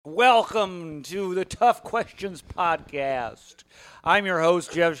Welcome to the Tough Questions Podcast. I'm your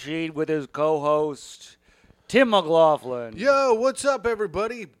host, Jeff Sheed, with his co-host, Tim McLaughlin. Yo, what's up,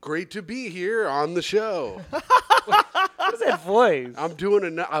 everybody? Great to be here on the show. What's that voice? I'm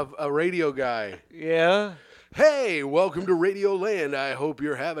doing a radio guy. Yeah? Hey, welcome to Radio Land. I hope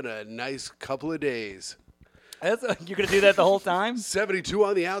you're having a nice couple of days. You're going to do that the whole time? 72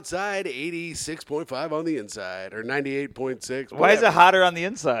 on the outside, 86.5 on the inside, or 98.6. Why is it hotter on the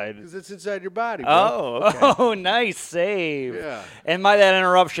inside? Because it's inside your body, bro. Oh, okay. Oh, nice save. Yeah. And by that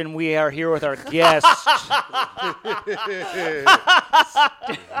interruption, we are here with our guest.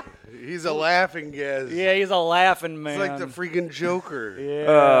 He's a laughing guest. Yeah, he's a laughing man. It's like the freaking Joker. Yeah.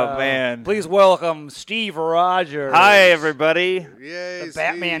 Oh, man. Please welcome Steve Rogers. Hi, everybody. Yay, The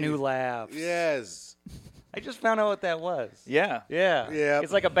Batman Steve. who laughs. Yes. I just found out what that was. Yeah. Yeah. Yeah.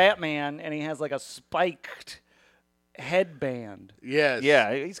 It's like a Batman, and he has like a spiked headband. Yes.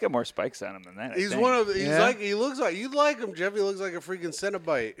 Yeah, he's got more spikes on him than that. I He's think. one of the, Yeah. he looks like, you'd like him, Jeff. He looks like a freaking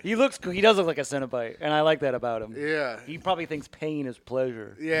Cenobite. He does look like a Cenobite, and I like that about him. Yeah. He probably thinks pain is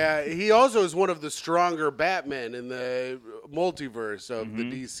pleasure. Yeah, he also is one of the stronger Batmen in the multiverse of the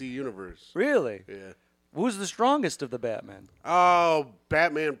DC universe. Really? Yeah. Who's the strongest of the Batmen? Oh,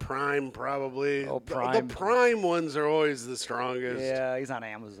 Batman Prime probably. Oh, The Prime. Prime ones are always the strongest. Yeah, he's on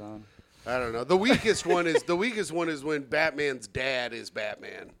Amazon. I don't know. The weakest one is when Batman's dad is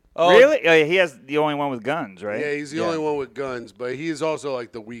Batman. Oh, Really? He has the only one with guns, right? Yeah, he's the only one with guns, but he is also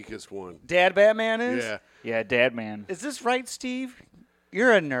like the weakest one. Dad Batman is? Yeah. Yeah, Dad Man. Is this right, Steve?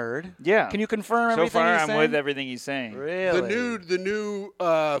 You're a nerd. Yeah. Can you confirm So everything far, he's I'm saying? with everything he's saying. Really? The new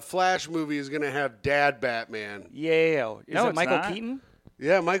Flash movie is going to have Dad Batman. Yeah. Is No, it it's Michael not. Keaton?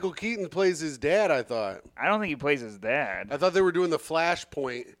 Yeah, Michael Keaton plays his dad, I thought. I don't think he plays his dad. I thought they were doing the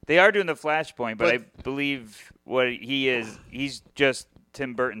Flashpoint. They are doing the Flashpoint, but I But- believe what he is, he's just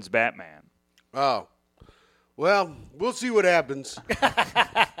Tim Burton's Batman. Oh. Well, we'll see what happens.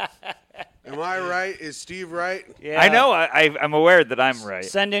 Am I right? Is Steve right? Yeah. I know. I'm aware that I'm right.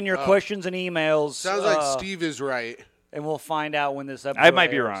 Send in your questions and emails. Sounds like Steve is right. And we'll find out when this episode I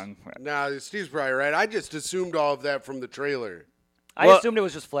might be airs. wrong. No, Steve's probably right. I just assumed all of that from the trailer. I Well- assumed it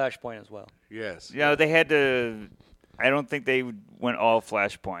was just Flashpoint as well. Yes. You know, they had to. I don't think they went all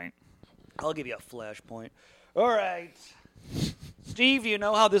Flashpoint. I'll give you a Flashpoint. All right. Steve, you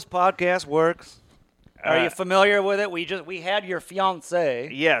know how this podcast works? Are you familiar with it? We had your fiance.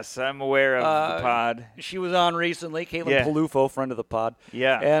 Yes, I'm aware of the pod. She was on recently, Caitlin Yeah. Palufo, friend of the pod.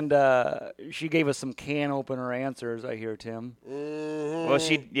 Yeah. And she gave us some can opener answers, I hear, Tim. Well,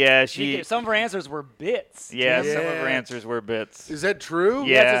 she Some of her answers were bits. some of Yeah. her answers were bits. Is that true?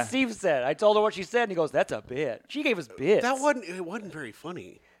 Yeah. That's what Steve said. I told her what she said, and he goes, "That's a bit." She gave us bits. It wasn't very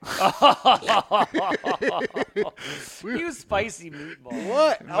funny. You spicy meatball.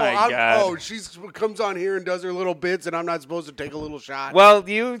 What? My God. She comes on here and does her little bits, and I'm not supposed to take a little shot. Well,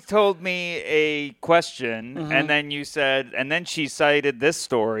 you told me a question, Mm-hmm. and then you said, and then she cited this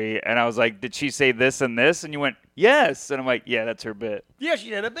story, and I was like, did she say this and this? And you went, yes. And I'm like, yeah, that's her bit. Yeah, she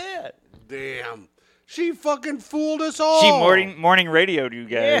did a bit. Damn. She fucking fooled us all. She morning radioed you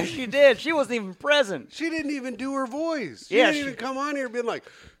Yeah, guys. she did. She wasn't even present. She didn't even do her voice. She Yeah, didn't even come on here being like,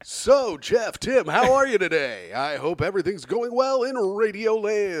 "So, Jeff, Tim, how are you today? I hope everything's going well in Radio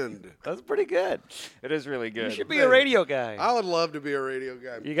Land." That's pretty good. It is really good. You should be a radio guy. I would love to be a radio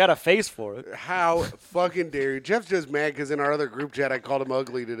guy. You got a face for it. How fucking dare you? Jeff's just mad because in our other group chat I called him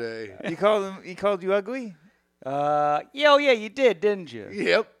ugly today. He called you ugly? Yeah, you did, didn't you?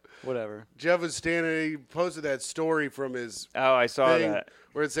 Yep. Whatever. Jeff was standing, he posted that story from his Oh, I saw thing that.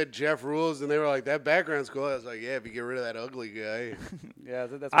 where it said Jeff rules, and they were like, "That background's cool." I was like, "Yeah, if you get rid of that ugly guy." Yeah,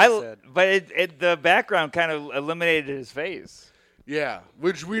 that's what I said. But the background kind of eliminated his face. Yeah,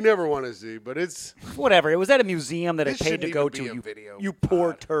 which we never want to see, but it's Whatever. It was at a museum that I This paid to shouldn't go even be to. a video You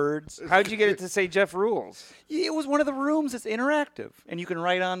poor turds. How'd you get it to say Jeff rules? It was one of the rooms that's interactive, and you can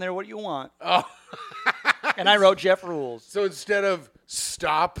write on there what you want. oh. And I wrote Jeff rules. So instead of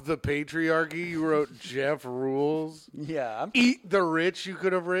 "Stop the Patriarchy," you wrote "Jeff rules." Yeah, "Eat the Rich," you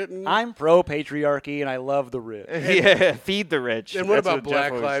could have written. I'm pro patriarchy, and I love the rich. Yeah, feed the rich. And what That's about Jeff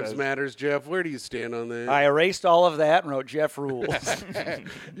Black always Lives says. Matters, Jeff? Where do you stand on that? I erased all of that and wrote Jeff rules,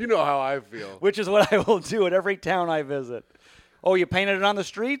 You know how I feel. which is what I will do at every town I visit. Oh, you painted it on the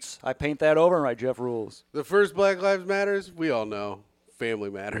streets? I paint that over and write Jeff rules. The first Black Lives Matters, we all know. Family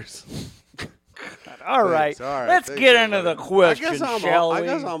matters. All right. Thanks. All right. Let's Thanks, get into everybody. the question, shall we? I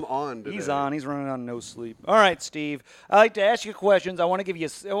guess I'm on today. He's on. He's running on no sleep. All right, Steve. I like to ask you questions. I want to give you.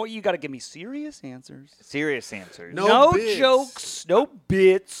 You got to give me serious answers. Serious answers. No bits. jokes. No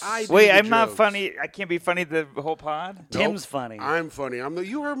bits. I do Wait, the I'm not jokes. funny. I can't be funny the whole pod? Tim's funny. I'm funny.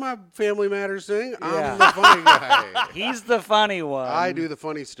 You heard my Family Matters thing? Yeah. I'm the funny guy. He's the funny one. I do the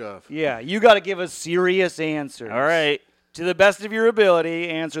funny stuff. Yeah, you got to give us serious answers. All right. To the best of your ability,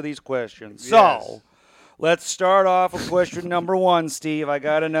 answer these questions. Yes. So, let's start off with question number 1, Steve. I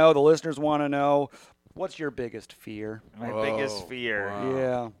got to know. The listeners want to know. What's your biggest fear? My Whoa, biggest fear.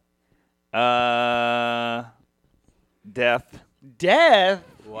 wow. Yeah. Death. Death?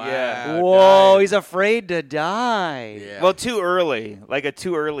 Wow. Yeah. Whoa, nice. he's afraid to die. Yeah. Well, too early. Like a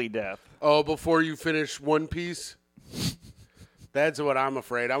too early death. Oh, before you finish One Piece? That's what I'm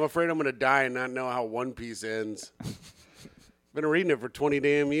afraid. I'm afraid I'm going to die and not know how One Piece ends. Been reading it for 20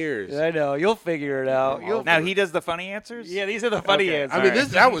 damn years. I know. You'll figure it out. Now he does the funny answers? Yeah, these are the funny Okay. answers. I mean, All right.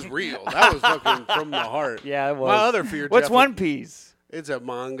 that was real. That was fucking from the heart. Yeah, it was. My other fear, What's Jeff, One Piece? It's a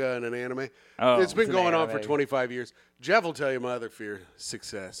manga and an anime. Oh, it's been it's an going on for anime. 25 years. Jeff will tell you my other fear,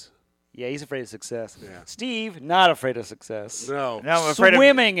 success. Yeah, he's afraid of success. Yeah. Steve, not afraid of success. No. No, I'm afraid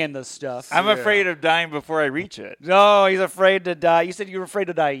Swimming in the stuff. I'm Yeah. afraid of dying before I reach it. No, he's afraid to die. You said you were afraid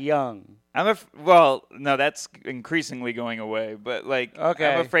to die young. Well, no, that's increasingly going away. But like,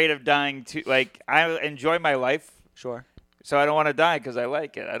 Okay. I'm afraid of dying too. Like, I enjoy my life, Sure. so I don't want to die because I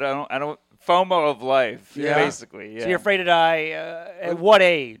like it. I don't. FOMO of life, Yeah. basically. Yeah. So you're afraid to die at what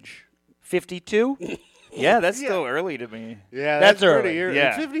age? 52? Yeah, that's still early to me. Yeah, That's pretty early. early.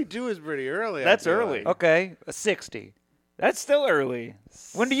 Yeah. 52 is pretty early. I That's feel early. like. Okay, 60. That's still early.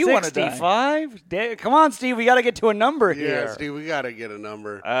 When do you want to die? 65? Come on, Steve. We got to get to a number Yeah, here. Steve, we got to get a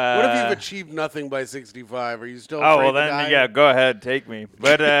number. What if you've achieved nothing by 65? Are you still Oh afraid well, to then die? yeah, go ahead, take me.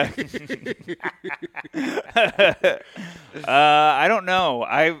 But I don't know.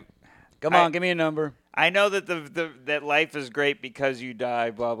 Come on, give me a number. I know that that life is great because you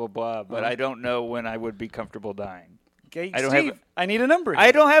die, blah blah blah. But I don't know when I would be comfortable dying. Okay, I don't Steve, have I need a number.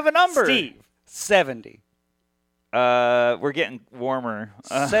 I don't have a number. Steve, 70. We're getting warmer.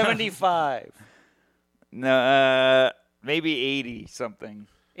 75. No, maybe 80 something.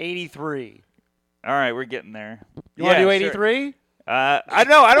 83. All right, we're getting there. You want to do sure. 83? I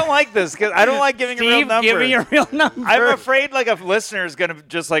know I don't like this because I don't like giving a real Steve, number. give me a real number. I'm afraid like a listener is gonna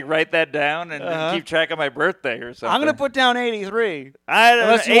just like write that down and keep track of my birthday or something. I'm going to put down 83. I don't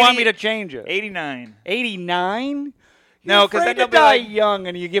Unless know, you want me to change it. 89. 89? No, 'cause afraid then to they'll be die like- young,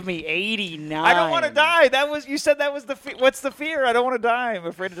 and you give me 89. I don't want to die. You said that was the what's the fear? I don't want to die. I'm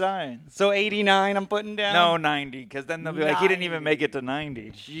afraid of dying. So 89, I'm putting down. No, 90, because then they'll be like, he didn't even make it to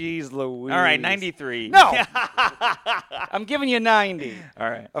 90. Jeez Louise. All right, 93. No. I'm giving you 90. All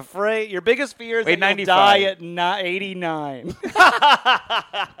right. Afraid your biggest fear is Wait, that you'll 95. die at 89.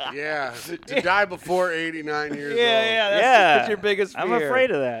 Yeah, to die before 89 years old. That's your biggest fear. I'm afraid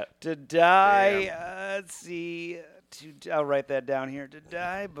of that. To die, let's see. I'll write that down here. To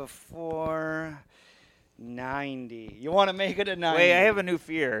die before 90. You want to make it a 90? Wait, I have a new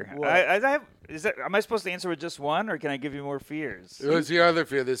fear. What? Am I supposed to answer with just one, or can I give you more fears? What's the other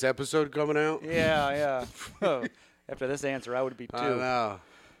fear? This episode coming out? Yeah. Oh, after this answer, I would be 2. I know.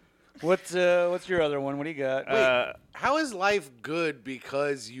 What's your other one? What do you got? How is life good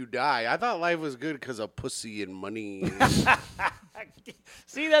because you die? I thought life was good because of pussy and money.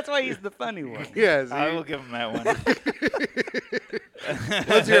 See, that's why he's the funny one. Yeah. see? I will give him that one.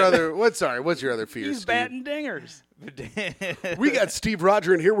 What's your other fear? He's Steve? batting dingers. We got Steve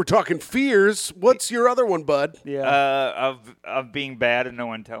Roger in here. We're talking fears. What's your other one, bud? Yeah. Of being bad and no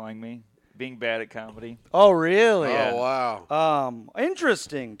one telling me. Being bad at comedy. Oh, really? Oh wow.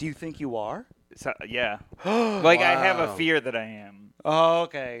 Interesting. Do you think you are? So, yeah. Like I have a Wow. fear that I am. Oh,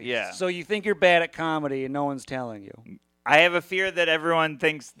 okay. Yeah. So you think you're bad at comedy and no one's telling you? I have a fear that everyone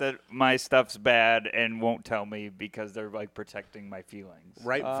thinks that my stuff's bad and won't tell me because they're like protecting my feelings.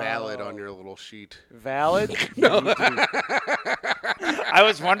 Write valid on your little sheet. Valid? I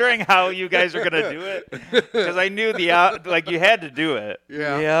was wondering how you guys are gonna do it because I knew you had to do it.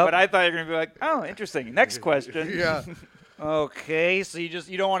 Yeah. Yep. But I thought you were gonna be like, oh, interesting. Next question. Yeah. Okay, so you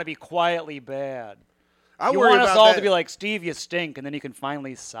don't want to be quietly bad. I You worry want us about all that. to be like, Steve, you stink, and then you can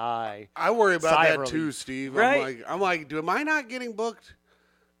finally sigh. I worry about sigh that of too, relief. Steve. Right. Am I not getting booked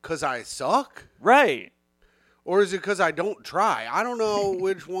because I suck, Right. or is it because I don't try? I don't know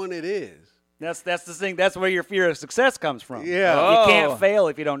which one it is. That's the thing. That's where your fear of success comes from. Yeah. Oh. You can't fail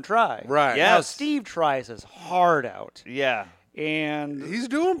if you don't try. Right. Yeah. Now, Yes. Steve tries his heart out. Yeah. And He's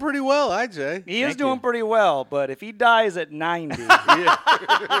doing pretty well, I'd say. he is Thank doing you. pretty well, but if he dies at 90,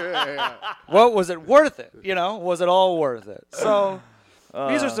 what was it worth it? Was it all worth it? So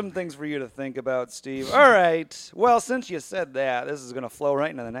these are some things for you to think about, Steve. All right. Well, since you said that, this is going to flow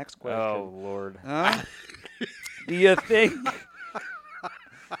right into the next question. Oh Lord. Huh? Do you think?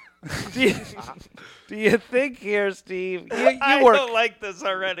 Do you think here, Steve? You I work. don't like this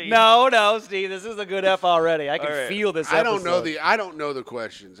already. No, Steve. This is a good F already. I can All right. feel this. I don't know episode. I don't know the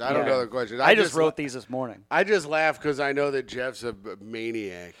questions. I don't Yeah. know the questions. I just wrote these this morning. I just laugh because I know that Jeff's a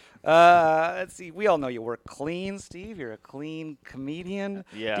maniac. Let's see. We all know you work clean, Steve. You're a clean comedian.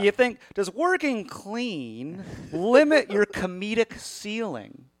 Yeah. Do you think does working clean limit your comedic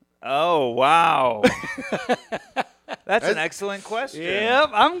ceiling? Oh wow. That's an excellent question. Yep,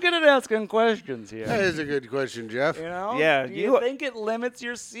 I'm good at asking questions That here. is a good question, Jeff. Yeah, Do you you- think it limits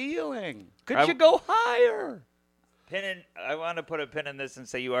your ceiling? Could I- you go higher? I want to put a pin in this and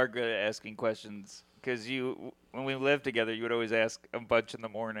say you are good at asking questions because when we lived together, you would always ask a bunch in the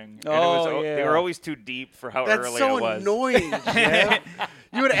morning. And Oh, They yeah. were always too deep for how That's early so it was. annoying, Jeff.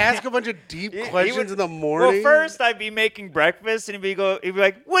 You would ask a bunch of deep questions in the morning. Well, first I'd be making breakfast, and he'd be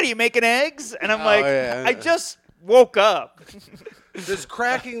like, "What are you making eggs?" And I'm like, yeah. "I just woke up." Does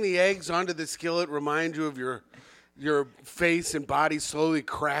cracking the eggs onto the skillet remind you of your face and body slowly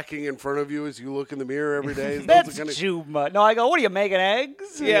cracking in front of you as you look in the mirror every day? Is that That's the kind of- too much. No, I go, what are you making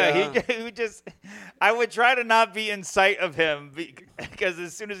eggs? Yeah, he would just. I would try to not be in sight of him because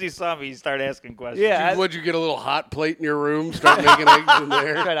as soon as he saw me, he started asking questions. Yeah. Would you get a little hot plate in your room, start making eggs in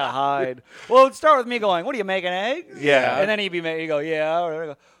there? Try to hide. Well, it'd start with me going, what are you making eggs? Yeah. And then he'd go, yeah. Or I'd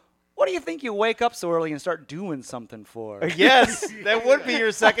go, what do you think you wake up so early and start doing something for? Yes, that would be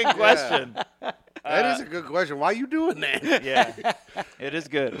your second question. That is a good question. Why are you doing that? Yeah, it is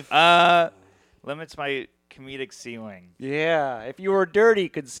good. Limits my comedic ceiling. Yeah. If you were dirty,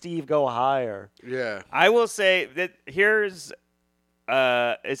 could Steve go higher? Yeah. I will say that here's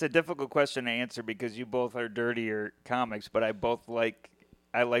it's a difficult question to answer because you both are dirtier comics, but I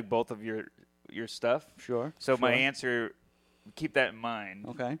like both of your stuff. Sure. So my sure. answer, keep that in mind.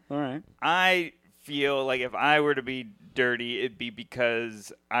 Okay. All right. I feel like if I were to be dirty, it'd be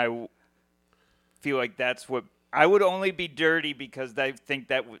because I feel like that's what I would only be dirty because I think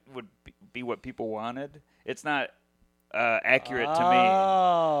that would be what people wanted. It's not accurate to me.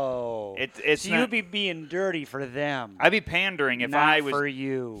 Oh. It's so not, you'd be being dirty for them. I'd be pandering if not I was. for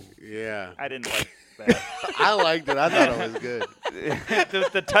you. Yeah. I didn't like that. I liked it. I thought it was good.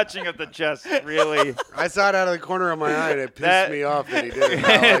 the touching of the chest really. I saw it out of the corner of my eye, and it pissed That- me off that he did it.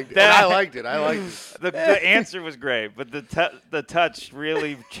 I liked it. And I liked it. I liked it. The answer was great, but the touch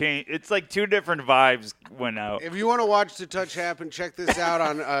really changed. It's like two different vibes went out. If you want to watch the touch happen, check this out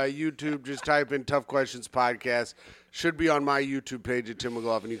on YouTube. Just type in Tough Questions Podcast. Should be on my YouTube page at Tim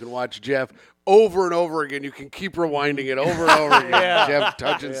McLaughlin. You can watch Jeff over and over again. You can keep rewinding it over and over again. Yeah. Jeff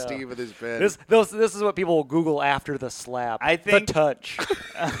touching Yeah. Steve with his pen. This is what people will Google after the slap. I think- the touch.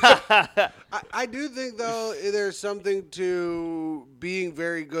 I do think, though, there's something to being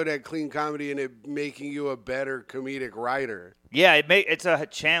very good at clean comedy and it making you a better comedic writer. Yeah, it's a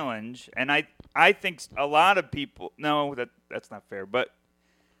challenge, and I think a lot of people. No, that's not fair, but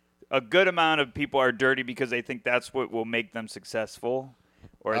a good amount of people are dirty because they think that's what will make them successful,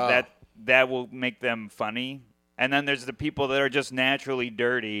 or that will make them funny. And then there's the people that are just naturally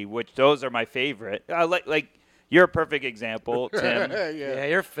dirty, which those are my favorite. Like you're a perfect example, Tim. Yeah,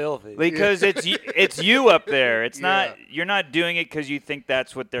 you're filthy. Because it's you up there. It's not Yeah. you're not doing it because you think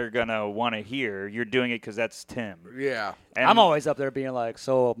that's what they're gonna want to hear. You're doing it because that's Tim. Yeah. And I'm always up there being like,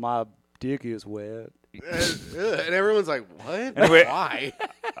 so my dick is wet. And everyone's like, what? Anyway- Why?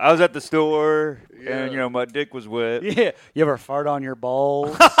 I was at the store Yeah. and my dick was wet. Yeah. You ever fart on your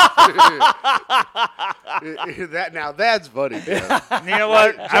balls? That's funny. Jeff. You know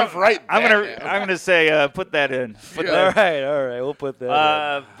what? Jeff, write I'm that down. gonna say put that in. Put all that. right. We'll put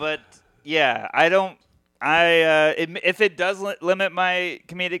that. But yeah, I don't. If it does limit my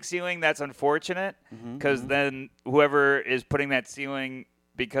comedic ceiling, that's unfortunate because then whoever is putting that ceiling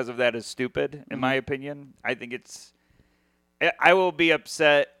because of that is stupid, in my opinion. I think I will be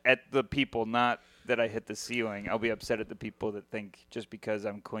upset at the people, not that I hit the ceiling. I'll be upset at the people that think just because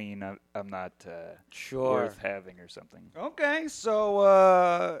I'm clean, I'm not Sure. worth having or something. Okay.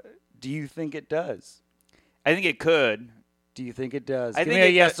 So, do you think it does? I think it could. Do you think it does? I Give think me a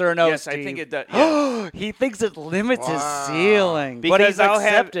it yes do- or a no, Yes, Steve. I think it does. Yeah. He thinks it limits his Wow. ceiling, Because but he's I'll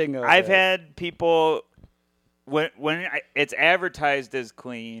have- accepting of I've it. had people when it's advertised as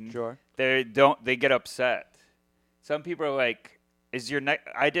clean. Sure. They get upset. Some people are like, is your neck?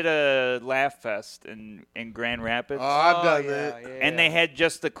 I did a Laugh Fest in Grand Rapids. Oh, I've done yeah, that. yeah, And they yeah. had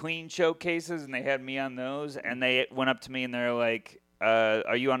just the clean showcases, and they had me on those. And they went up to me, and they're like,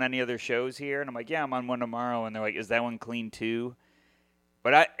 "Are you on any other shows here?" And I'm like, "Yeah, I'm on one tomorrow." And they're like, "Is that one clean too?"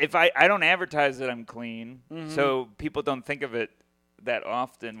 But I don't advertise that I'm clean, so people don't think of it that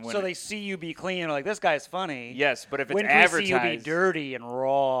often. When So they see you be clean and like, this guy's funny. yes, but if it's When can we advertised, see you be dirty and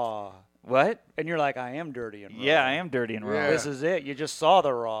raw? what? And you're like, I am dirty and raw. Yeah, I am dirty and raw. Yeah. This is it. You just saw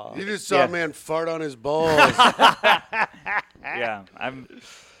the raw. You just saw Yeah. a man fart on his balls. Yeah, I'm.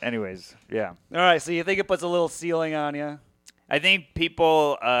 Anyways, yeah. All right, so you think it puts a little ceiling on you? I think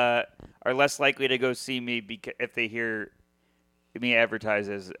people are less likely to go see me if they hear me advertise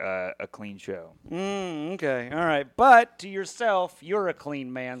as a clean show. Okay, all right. But to yourself, you're a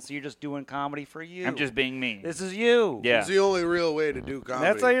clean man, so you're just doing comedy for you. I'm just being me. This is you. Yeah. It's the only real way to do comedy.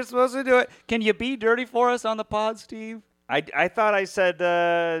 That's how you're supposed to do it. Can you be dirty for us on the pod, Steve? I thought I said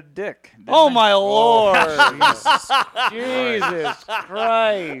dick. didn't Oh, I? my Lord. Jesus Jesus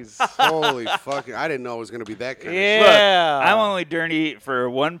Christ. Holy fucking! I didn't know it was going to be that kind of shit. Yeah. I'm only dirty for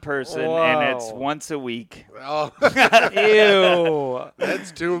one person, and it's Wow. once a week. Oh, Ew.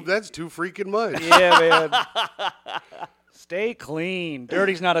 that's too freaking much. Yeah, man. Stay clean.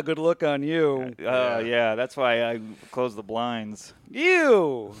 Dirty's not a good look on you. Yeah, that's why I closed the blinds.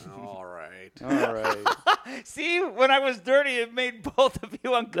 You. All right. All right. See, when I was dirty, it made both of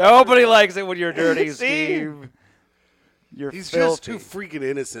you uncomfortable. Nobody likes it when you're dirty, See? Steve. You're He's filthy. just too freaking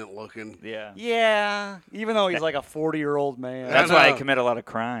innocent looking. Yeah. Yeah, even though he's like a 40-year-old man. That's why I know. commit a lot of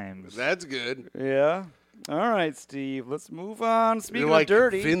crimes. That's good. Yeah. All right, Steve. Let's move on. Speaking You're like of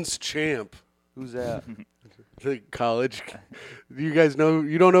dirty, Vince Champ, who's that? the college. Do you guys know?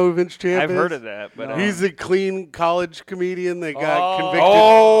 You don't know who Vince Champ I've is? heard of that, but He's a clean college comedian that got convicted.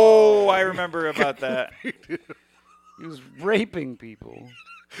 Oh, I remember about that. He was raping people.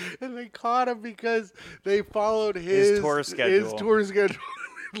 And they caught him because they followed his tour schedule. His tour schedule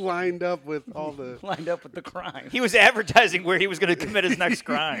lined up with all the. Lined up with the crime. He was advertising where he was going to commit his next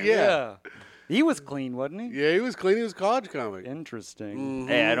crime. Yeah. He was clean, wasn't he? Yeah, he was clean. He was a college comic. Interesting.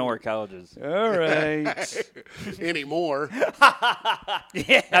 Hey, I don't wear colleges. All right. Anymore.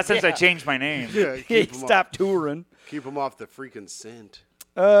 Yeah. Not since I changed my name. Yeah, He stopped touring. Keep him off the freaking scent.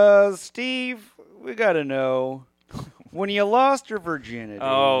 Steve, we got to know, when you lost your virginity,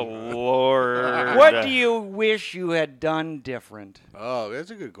 Oh, Lord. what do you wish you had done different? Oh,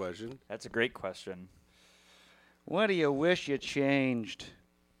 that's a good question. That's a great question. What do you wish you changed?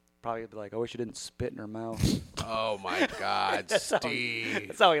 Probably be like, I wish you didn't spit in her mouth. Oh my God, That's Steve.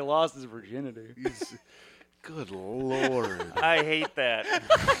 That's how he lost his virginity. Good Lord. I hate that.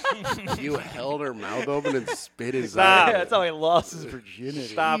 You held her mouth open and spit his Stop. out. That's how he lost his virginity.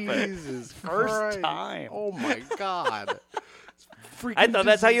 Stop it. Jesus First Christ. time. Oh my God. I thought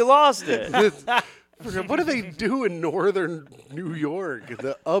that's how you lost it. What do they do in northern New York,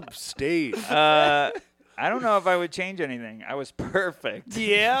 the upstate? I don't know if I would change anything. I was perfect.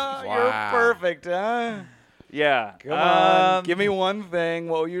 Yeah, Wow. you're perfect, huh? Yeah. Come on, give me one thing.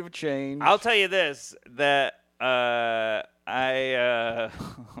 What would you have changed? I'll tell you this, that Oh,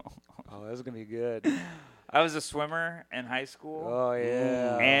 that's gonna be good. I was a swimmer in high school. Oh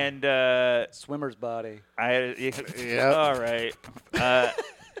yeah. And Swimmer's body. Yep. all right.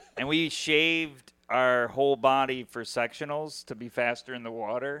 And we shaved our whole body for sectionals to be faster in the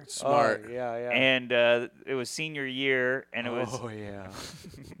water. Smart. Oh, yeah, yeah. And it was senior year, and it was Oh yeah.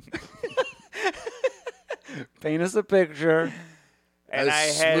 Paint us a picture. and a I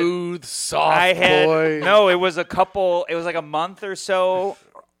had smooth, soft I had boy. no. It was like a month or so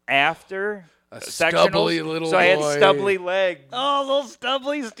after A sectionals. stubbly little so I had boy. stubbly legs. Oh, little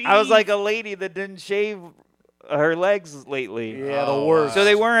stubbly Steve. I was like a lady that didn't shave her legs lately. yeah, the Oh, worst. So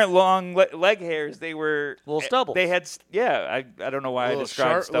they weren't long leg hairs. They were Little stubbles. They had I don't know why I little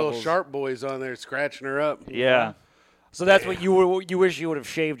described little stubbles. sharp boys on there scratching her up. Yeah. So that's what you wish you would have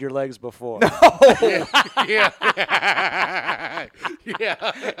shaved your legs before. Yeah. Yeah.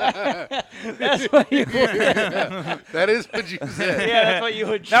 That's what you. That is what you said. Yeah, that's what you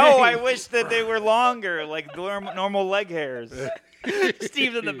would. No, change. I wish that they were longer, like normal leg hairs.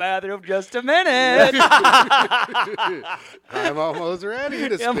 Steve's in the bathroom. Just a minute. I'm almost ready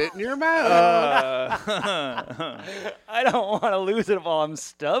to Yeah. spit in your mouth. I don't want to lose it while I'm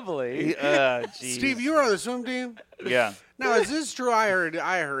stubbly. Jeez. Steve, you were on the swim team? Yeah. Now, is this true? I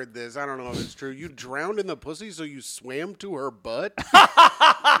heard this. I don't know if it's true. You drowned in the pussy, so you swam to her butt?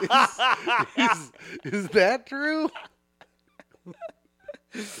 is that true?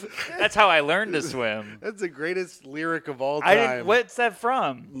 That's how I learned to swim. That's the greatest lyric of all I time. didn't. What's that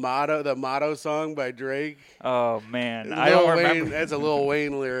from? The Motto song by Drake. Oh man, It's I don't Lil Wayne. remember. That's a Lil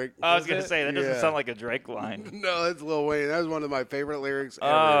Wayne lyric. I was Is gonna it? say that doesn't Yeah. sound like a Drake line. No, that's Lil Wayne. That was one of my favorite lyrics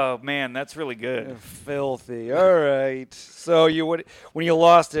ever. Oh man, that's really good. Filthy. All right. So when you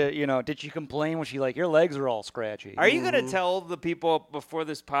lost it, did she complain when she like your legs are all scratchy? Are you gonna tell the people before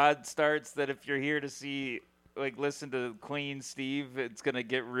this pod starts that if you're here to see, listen to Clean Steve, it's gonna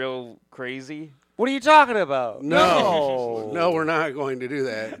get real crazy? What are you talking about? No, we're not going to do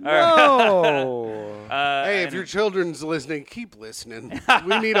that. No. Hey, if your children's listening, keep listening.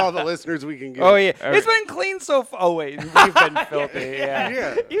 We need all the listeners we can get. Oh yeah, All it's right. been clean so far. Oh wait, we've been filthy. Yeah.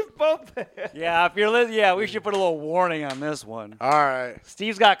 Yeah. You've both. Yeah, if you're listening, we should put a little warning on this one. All right.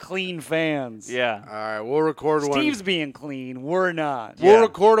 Steve's got clean fans. Yeah. All right. We'll record one. Steve's being clean. We're not. We'll Yeah.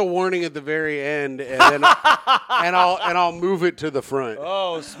 record a warning at the very end, and then and I'll move it to the front.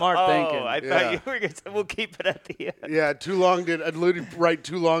 Oh, smart Oh, thinking. I Yeah. thought you were gonna say we'll keep it at the end. Yeah, too long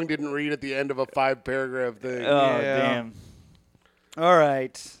didn't read at the end of a 5-paragraph thing. Oh Yeah. damn. All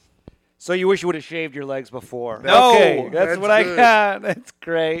right. So you wish you would have shaved your legs before? No, Okay, that's that's what I good. got. That's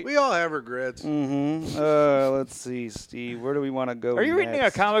great. We all have regrets. Mm-hmm. Let's see, Steve. Where do we want to go? Are you reading a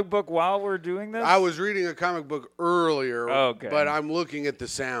next? comic book while we're doing this? I was reading a comic book earlier, Okay. but I'm looking at the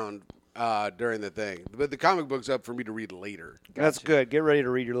sound during the thing. But the comic book's up for me to read later. That's good. Get ready to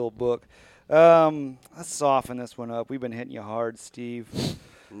read your little book. Let's soften this one up. We've been hitting you hard, Steve.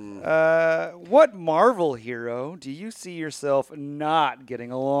 What Marvel hero do you see yourself not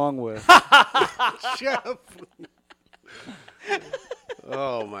getting along with? Jeff.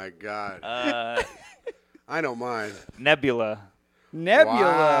 Oh my God. I know mine. Nebula. Nebula.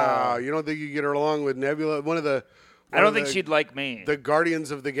 Wow. You don't think you get along with Nebula? I don't think she'd like me. The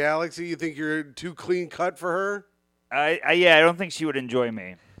Guardians of the Galaxy. You think you're too clean cut for her? I don't think she would enjoy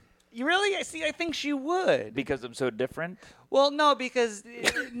me You really? See, I think she would. because I'm so different. Well, no, because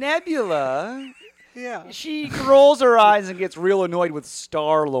Nebula, Yeah. she rolls her eyes and gets real annoyed with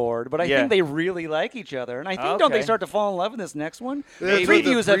Star-Lord, but I Yeah. think they really like each other. And I think, don't they Okay. start to fall in love in this next one? That's The what the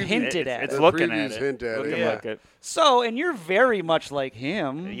previews have preview- hinted at It's it. The looking at previews it. hint at it, Looking yeah. like it. So, and you're very much like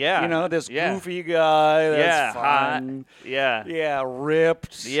him. Yeah. This Yeah. goofy guy that's Yeah, hot. fun. Yeah. Yeah,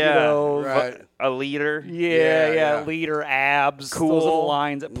 ripped. Yeah. Right. A leader. Yeah. Leader, abs. Cool. Those little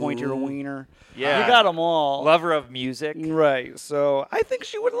lines that point to your wiener. Yeah. You got them all. Lover of music. Right. So I think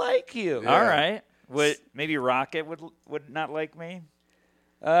she would like you. Yeah. All right. Would maybe Rocket would not like me?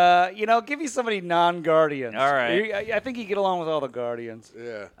 Give me somebody non-Guardians. All right. I think you get along with all the Guardians.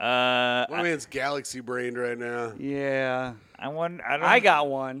 Yeah. I My man's galaxy brained right now. Yeah. don't. I got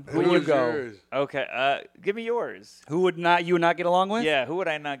one. Who you was go? yours? Okay. Give me yours. Who would not you would not get along with? Yeah. Who would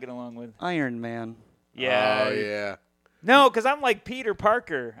I not get along with? Iron Man. Yeah. Oh, yeah. No, because I'm like Peter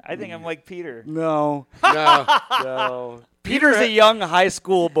Parker. I think I'm like Peter. No. No. No. Peter's a young high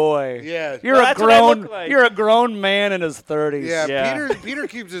school boy. Yeah. You're Well, a that's what I grown look like. you're a grown man in his 30s. Yeah, Yeah. Peter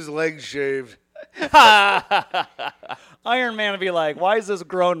keeps his legs shaved. Iron Man would be like, "Why is this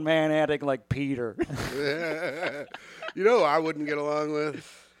grown man acting like Peter?" You know who I wouldn't get along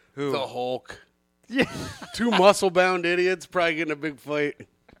with? Who? The Hulk. Yeah. Two muscle-bound idiots probably getting a big fight.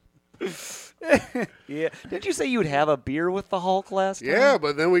 Yeah. Did you say you'd have a beer with the Hulk last time? Yeah,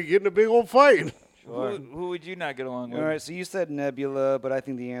 but then we get in a big old fight. Who would you not get along with? All right, so you said Nebula, but I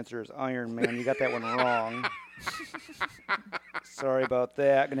think the answer is Iron Man. You got that one wrong. Sorry about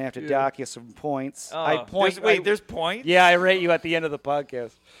that. Gonna have to dock you some points. Oh, I point. there's points? Yeah, I rate you at the end of the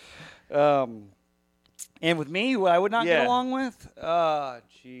podcast. And with me, who I would not get Yeah. along with?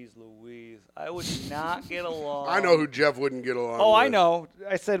 Jeez Louise. I would not get along. I know who Jeff wouldn't get along with. Oh, I know.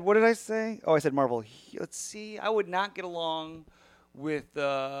 I said, what did I say? Oh, I said Marvel. Let's see. I would not get along with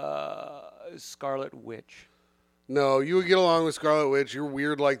Scarlet Witch. No, you would get along with Scarlet Witch. You're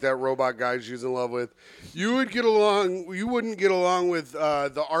weird like that robot guy she's in love with. You wouldn't get along with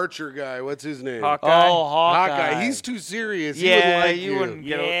the Archer guy. What's his name? Hawkeye? Oh, Hawkeye. He's too serious. He Yeah, wouldn't like you wouldn't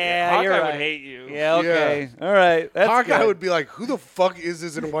get Yeah, Hawkeye you're would right. hate you. Yeah, okay. All right. That's Hawkeye good. would be like, who the fuck is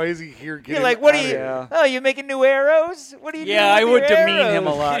this and why is he here getting You're like, what are out of you? here?" Yeah. Oh, you making new arrows? What are you doing? Yeah, I with would your demean him a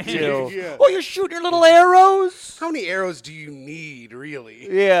arrows? lot, too. Yeah. Oh, you're shooting your little arrows? How many arrows do you need, really?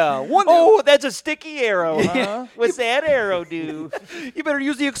 Yeah. One. Oh, that's a sticky arrow, huh? What's that arrow do? You better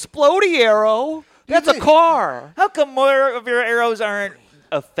use the explodey arrow. That's a think- car. How come more of your arrows aren't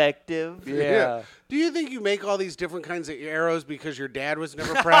effective? Yeah. Do you think you make all these different kinds of arrows because your dad was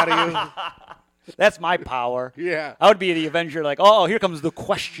never proud of That's my power. you? Yeah. I would be the Avenger, like, oh, here comes the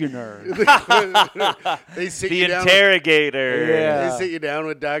questioner. They sit The you down. interrogator. Yeah. They sit you down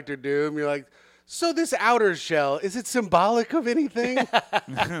with Dr. Doom. You're like, So this outer shell, is it symbolic of anything?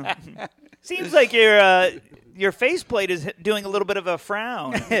 Seems like your faceplate is doing a little bit of a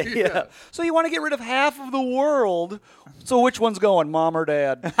frown. Yeah. So you want to get rid of half of the world. So which one's going, mom or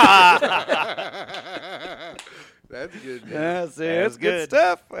dad? That's good. Yeah, see, That it's was good good.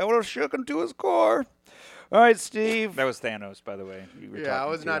 stuff. I would have shook him to his core. All right, Steve. That was Thanos, by the way. You were Yeah, I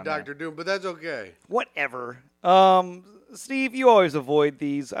talking was to not on that. Dr. Doom, but that's okay. Whatever. Steve, you always avoid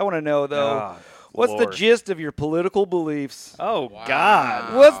these. I want to know, though, Oh, what's the Lord. gist of your political beliefs? Oh,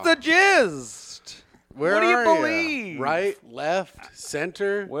 God. What's the gist? Where What do you are ya? believe? Right, left,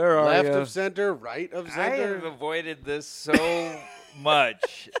 center. Where are left ya? of center, right of I center. have avoided this so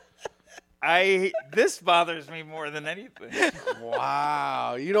much. This bothers me more than anything.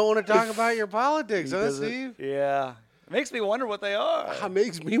 Wow, you don't want to talk about your politics, huh, Does it? Steve? Yeah. It makes me wonder what they are. That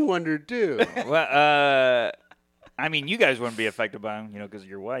makes me wonder too. Well, I mean, you guys wouldn't be affected by them, because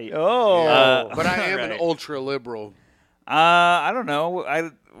you're white. Oh. Yeah, but I am an Right. ultra liberal. I don't know.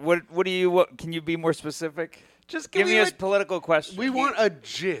 What do you? Can you be more specific? Just Give me a political question. We want a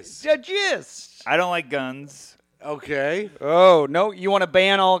gist. a gist. I don't like guns. Okay. Oh, no, you want to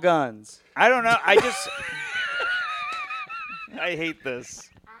ban all guns. I don't know. I hate this.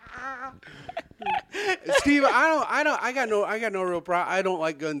 Steve, I got no real problem. I don't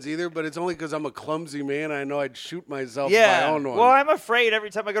like guns either, but it's only because I'm a clumsy man. I know I'd shoot myself if I owned one. Well, I'm afraid every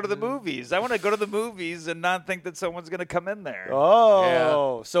time I go to the movies. I want to go to the movies and not think that someone's going to come in there.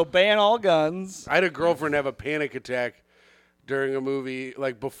 Oh, so ban all guns. I had a girlfriend have a panic attack during a movie,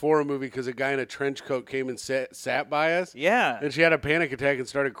 like before a movie, because a guy in a trench coat came and sat by us. Yeah. And she had a panic attack and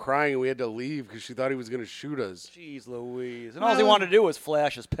started crying, and we had to leave because she thought he was going to shoot us. Jeez Louise. And all he wanted to do was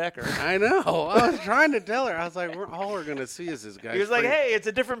flash his pecker. I know. I was trying to tell her. I was like, all we're going to see is this guy. He was like, "Hey, it's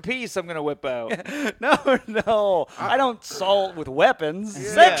a different piece. I'm going to whip out." No. I don't assault with weapons.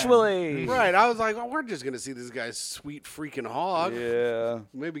 Sexually. Right. I was like, we're just going to see this guy's sweet freaking hog. Yeah.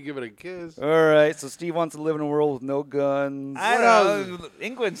 Maybe give it a kiss. All right. So Steve wants to live in a world with no guns. I What don't know.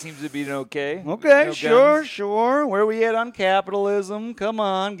 England seems to be okay. Okay, No sure, guns. sure. Where we at on capitalism? Come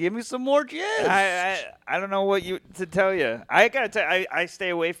on, give me some more gist. I don't know what to tell you. I gotta tell. I stay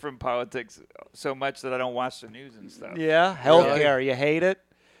away from politics so much that I don't watch the news and stuff. Yeah, healthcare. You hate it?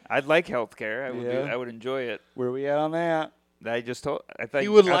 I'd like healthcare. I would. Yeah. I would enjoy it. Where we at on that? I just told. I thought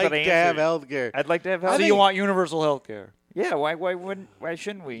You would I like thought I to have answered. health care. I'd like to have So health. you want universal healthcare? Yeah. Why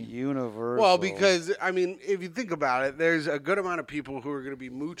shouldn't we? Universal. Well, because, I mean, if you think about it, there's a good amount of people who are going to be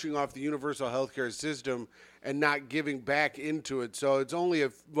mooching off the universal healthcare system and not giving back into it. So it's only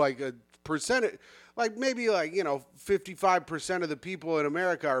a percentage, like maybe 55% of the people in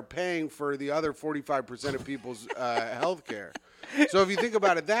America are paying for the other 45% of people's healthcare. So if you think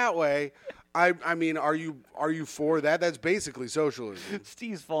about it that way, I mean, are you for that? That's basically socialism.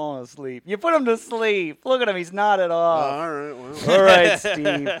 Steve's falling asleep. You put him to sleep. Look at him. He's nodded off. All right, well. All right,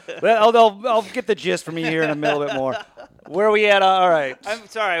 Steve. Well, I'll get the gist from you here in a little bit more. Where are we at? All right. I'm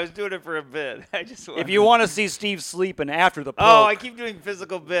sorry. I was doing it for a bit. I just. If you want to see Steve sleeping after the poke, Oh, I keep doing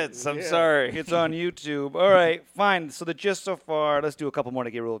physical bits. I'm sorry. it's on YouTube. All right, fine. So the gist so far, let's do a couple more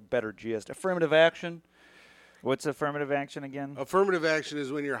to get a little better gist. Affirmative action. What's affirmative action again? Affirmative action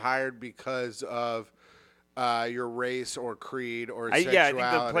is when you're hired because of your race or creed or sexuality. Yeah,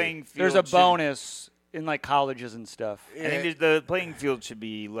 I think the playing field. There's a should- bonus in like colleges and stuff. I think the playing field should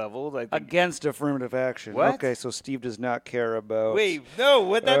be leveled. I think. Against affirmative action. What? Okay, so Steve does not care about. Wait, no.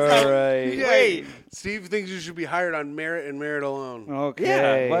 What? That's All not. right. Yeah, Wait. Steve thinks you should be hired on merit and merit alone. Okay.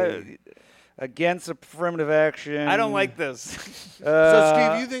 Yeah. What? Against affirmative action. I don't like this. So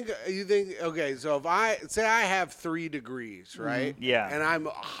Steve, you think okay? So if I say I have 3 degrees, right? Yeah. And I'm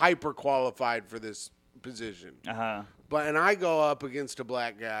hyper qualified for this position, Uh-huh. and I go up against a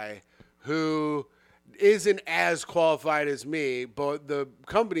black guy who isn't as qualified as me, but the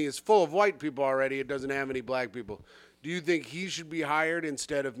company is full of white people already. It doesn't have any black people. Do you think he should be hired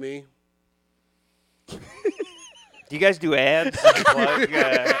instead of me? Do you guys do ads?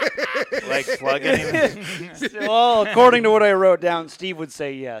 Like plug anything? Well, according to what I wrote down, Steve would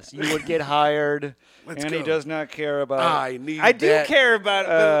say yes. You would get hired, Let's and he go. does not care about. I need. I do that. care about.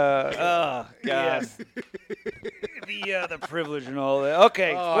 Oh God. Yes. the privilege and all that.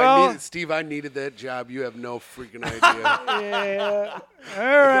 Okay. Oh, well, Steve, I needed that job. You have no freaking idea. yeah. All I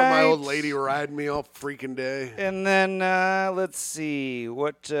got right. my old lady riding me all freaking day. And then let's see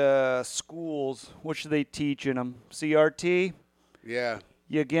what schools. What should they teach in them? CRT. Yeah.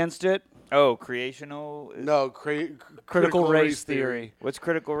 You against it? Oh, creational. No, Critical race theory. What's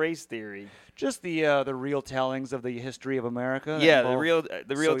critical race theory? Just the real tellings of the history of America. Yeah, and the both-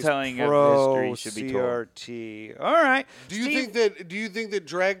 real he's telling pro of history should be told. CRT. All right. Do you think that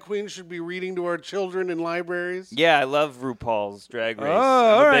drag queens should be reading to our children in libraries? Yeah, I love RuPaul's Drag Race. Oh,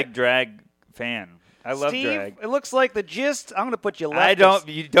 I'm all a right. big drag fan. I love Steve, drag. it looks like the gist. I'm going to put you left. I don't.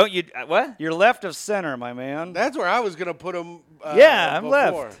 You don't. You what? You're left of center, my man. That's where I was gonna put him. Yeah, I'm before.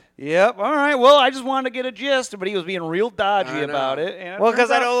 left. Yep. All right. Well, I just wanted to get a gist, but he was being real dodgy I know. about it. And it Well, because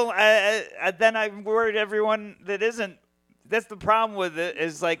turns I out- don't. Then I'm worried everyone that isn't. That's the problem with it.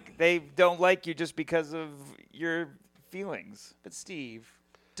 Is like they don't like you just because of your feelings. But Steve,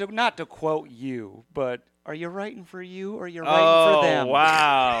 not to quote you, but are you writing for you or you're writing for them?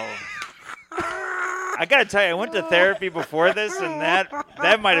 Wow. I gotta tell you, I went to therapy before this, and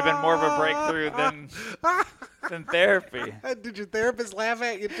that might have been more of a breakthrough than therapy. Did your therapist laugh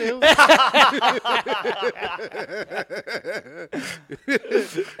at you too?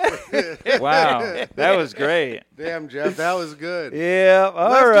 Wow, that was great. Damn, Jeff, that was good. Yeah. All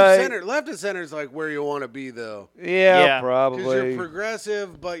left right. of center. Left of center is like where you want to be, though. Yeah, Yeah. Because you're probably.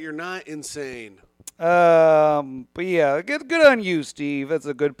 progressive, but you're not insane. But yeah, good on you, Steve. That's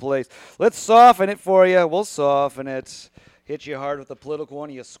a good place. Let's soften it for you. We'll soften it. Hit you hard with the political one.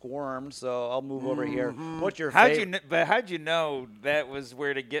 You squirmed, so I'll move over here. What's your How'd favorite? how'd you know that was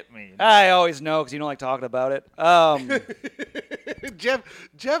where to get me? I always know because you don't like talking about it.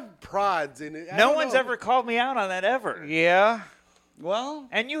 Jeff prods in it. I No don't one's know. ever called me out on that ever. Yeah. Well,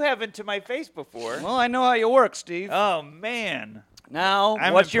 And you haven't to my face before. I know how you work, Steve. Oh man. Now,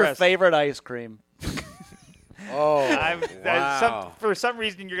 I'm what's your impressed. favorite ice cream? Oh, wow. For some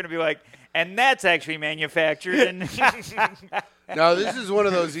reason, you're going to be like, and that's actually manufactured in No, this is one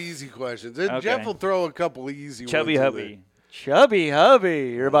of those easy questions. Okay. Jeff will throw a couple easy Chubby ones in Hubby. Chubby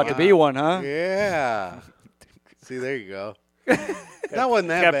Hubby. You're about to be one, huh? there. Yeah. See, there you go. That wasn't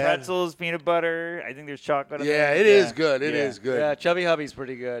that Got bad. pretzels, peanut butter. I think there's chocolate in Yeah, there. it is good. It is good. Yeah, Chubby Hubby's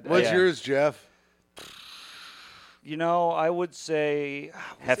pretty good. What's Yeah. yours, Jeff? You know, I would say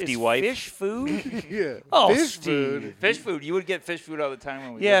Hefty is wife. fish food. Yeah. Oh, Fish Steve. food. Fish food. You would get fish food all the time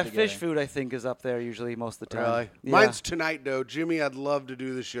when we Yeah, lived together. fish food I think is up there usually most of the time. Really? Yeah. Mine's Tonight Dough. Jimmy, I'd love to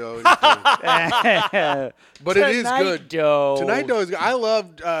do the show. anytime. But it is good. Dough. Tonight Dough is good. I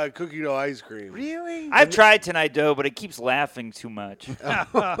loved cookie dough ice cream. Really? I've tried Tonight Dough, but it keeps laughing too much.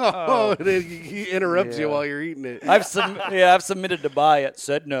 Oh, and then he interrupts you Yeah. while you're eating it. I've submitted to buy it.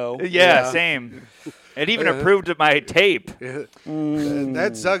 Said no. Yeah, same. It even approved my tape.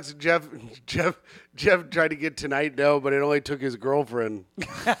 That sucks. Jeff tried to get Tonight Dough, but it only took his girlfriend.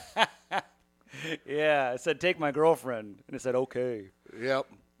 Yeah, I said take my girlfriend, and it said okay, Yep.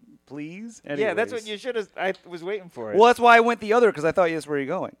 please. Yeah, that's what Anyways. you should have. I was waiting for it. Well, that's why I went the other because I thought that's where you're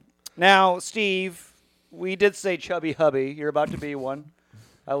going. Now, Steve, we did say Chubby Hubby. You're about to be one.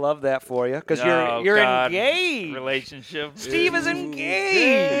 I love that for you because Oh, you're God. engaged. Relationship. Steve is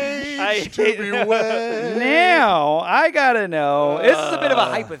engaged. I to be wed. Now I gotta know. This is a bit of a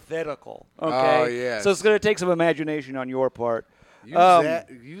hypothetical. Okay. Oh, yes. So it's gonna take some imagination on your part.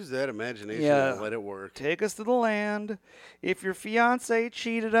 Use that imagination yeah. and let it work. Take us to the land. If your fiance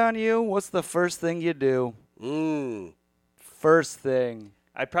cheated on you, what's the first thing you do? First thing.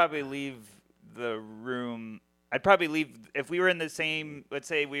 I'd probably leave the room. I'd probably leave if we were in the same. Let's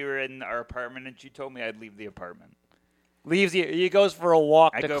say we were in our apartment, and she told me I'd leave the apartment. Leaves you. He goes for a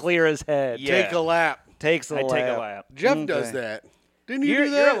walk I to go- clear his head. Yeah. Take a lap. Takes a I'd lap. take a lap. Jeff Okay. does that. Didn't you You're,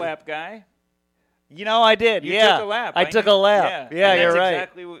 do that? you're a lap guy. You know, I did. You yeah. took a lap. I took a lap. Yeah, and you're that's right.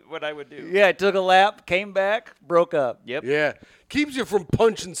 Exactly what I would do. Yeah, I took a lap, came back, broke up. Yep. Yeah. Keeps you from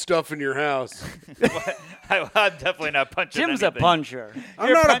punching stuff in your house. I'm definitely not punching. Jim's a anything. puncher. I'm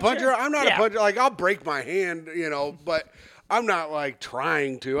You're a not a puncher? puncher. I'm not Yeah. a puncher. Like, I'll break my hand, but I'm not, like,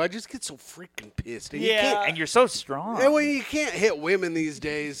 trying to. I just get so freaking pissed. And you Yeah. can't- And you're so strong. And well, you can't hit women these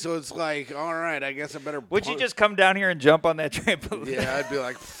days, so it's like, all right, I guess I better. Would you just come down here and jump on that trampoline? Yeah, I'd be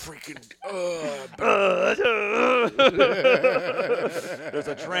like, freaking. There's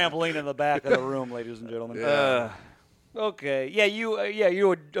a trampoline in the back of the room, ladies and gentlemen. Okay. Yeah, you a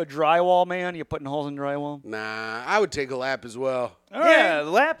drywall man? You putting holes in drywall? Nah, I would take a lap as well. Yeah,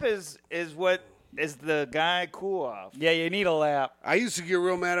 lap is what is the guy cool off. Yeah, you need a lap. I used to get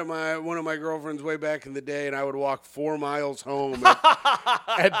real mad at one of my girlfriends way back in the day, and I would walk 4 miles home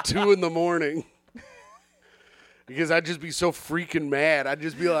at 2 a.m. because I'd just be so freaking mad. I'd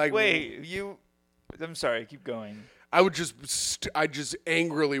just be like, Wait, I'm sorry. Keep going. I would I'd just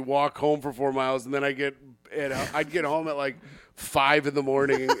angrily walk home for 4 miles, and then I'd get home at like 5 in the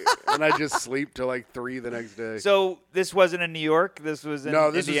morning, and I'd just sleep till like 3 the next day. So this wasn't in New York. This was in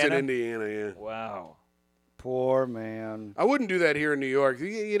No, this Indiana? was in Indiana. Yeah. Wow. Poor man. I wouldn't do that here in New York.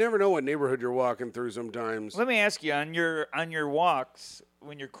 You never know what neighborhood you're walking through sometimes. Let me ask you, on your walks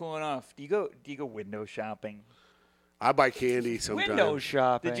when you're cooling off, do you go window shopping? I buy candy sometimes. Window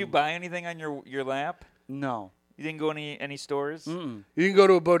shopping. Did you buy anything on your lap? No. You didn't go any stores? Mm-mm. You can go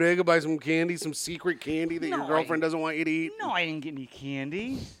to a bodega, buy some candy, some secret candy that your No, girlfriend doesn't want you to eat. No, I didn't get any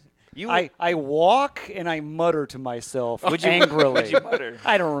candy. You I walk and I mutter to myself Would you- angrily. would you mutter?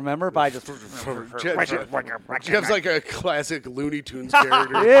 I don't remember, but I just. Jeff's like a classic Looney Tunes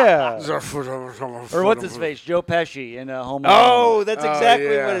character. Yeah. Or Or what's his face? Joe Pesci in Home Alone. Oh, that's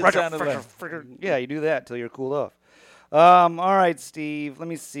exactly yeah. what it sounded like. Yeah, you do that till you're cooled off. All right, Steve. Let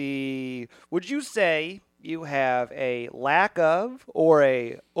me see. Would you say you have a lack of or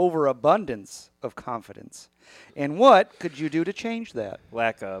a overabundance of confidence? And what could you do to change that?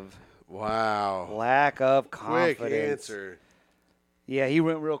 Lack of. Wow. Lack of confidence. Quick answer. Yeah, he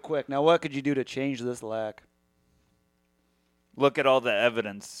went real quick. Now, what could you do to change this lack? Look at all the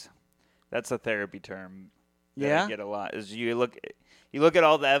evidence. That's a therapy term. That Yeah? I get a lot. Is you look at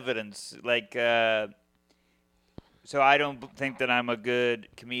all the evidence. Like, so I don't think that I'm a good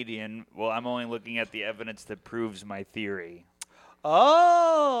comedian. Well, I'm only looking at the evidence that proves my theory.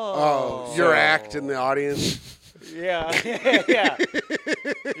 Oh, your act in the audience. Yeah, yeah.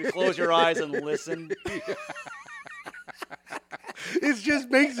 You close your eyes and listen. It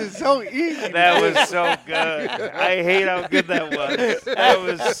just makes it so easy. That was so good. I hate how good that was. That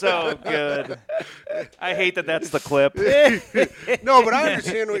was so good. I hate that that's the clip. No, but I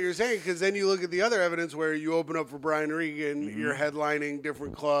understand what you're saying, because then you look at the other evidence where you open up for Brian Regan, you're headlining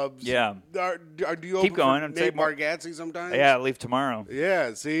different clubs. Yeah. Do you Keep open going for and say Nate more. Bargatze sometimes? Yeah, I leave tomorrow.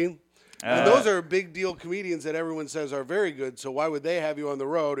 Yeah, see? And those are big deal comedians that everyone says are very good, so why would they have you on the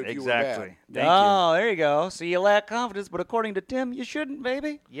road if you were Exactly. bad? Thank Oh, there you go. So you lack confidence, but according to Tim, you shouldn't, baby.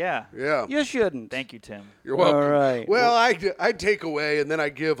 you. Yeah. Yeah. You shouldn't. Thank you, Tim. You're welcome. All right. Well, I take away and then I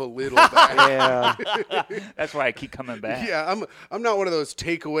give a little back. Yeah. That's why I keep coming back. Yeah, I'm not one of those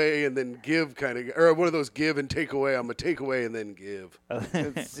take away and then give kind of, or one of those give and take away. I'm a take away and then give.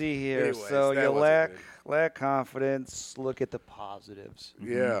 Let's see here. Anyways, so that you wasn't lack confidence. Look at the positives.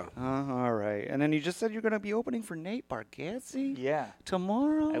 Yeah. All right. And then you just said you're going to be opening for Nate Bargatze Yeah.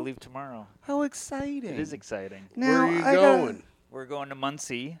 tomorrow. I leave tomorrow. How exciting! It is exciting. Now, Where are you I gotta- going? We're going to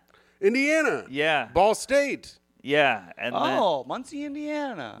Muncie. Indiana. Yeah. Ball State. Yeah. And then, Oh, Muncie,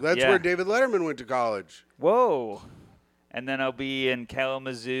 Indiana. That's Yeah. where David Letterman went to college. whoa. And then I'll be in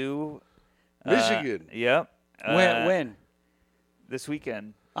Kalamazoo. Michigan. Yep. When? This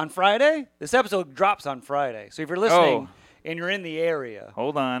weekend. On Friday? This episode drops on Friday. So if you're listening and you're in the area,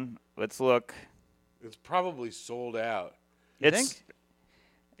 Hold on. Let's look. It's probably sold out. It's think?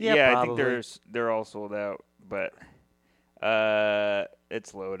 Yeah, I probably. think they're all sold out, but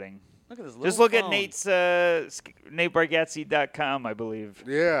it's loading. look at this. Just little look at phone. Nate's NateBargatze.com, I believe.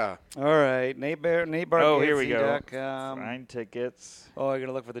 Yeah. All right, NateBargatze.com. Oh, here we go. Find tickets. Oh, you're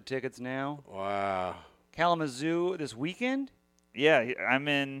gonna look for the tickets now. Wow. Kalamazoo this weekend. Yeah, I'm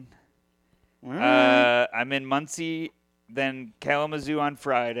in. All right. I'm in Muncie, then Kalamazoo on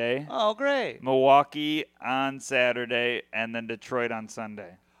Friday, Oh, great. Milwaukee on Saturday, and then Detroit on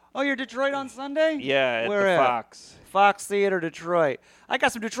Sunday. Oh, you're Detroit on Sunday? Yeah, at Where the at? Fox. Fox Theater, Detroit. I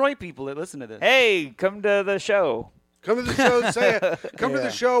got some Detroit people that listen to this. Hey, come to the show. Come to the show. Come to Yeah.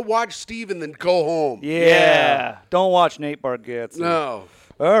 the show. Watch Steve and then go home. Yeah. Don't watch Nate Bargatze. No.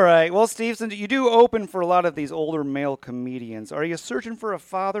 All right. Well, Steve, since you do open for a lot of these older male comedians, are you searching for a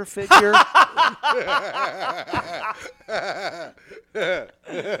father figure?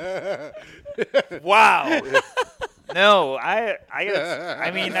 Wow. No, I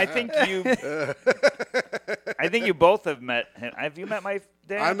mean, I think you both have met him. Have you met my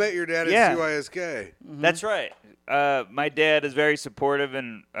dad? I met your dad at Yeah. CYSK. That's right. My dad is very supportive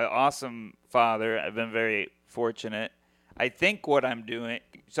and an awesome father. I've been very fortunate. I think what I'm doing,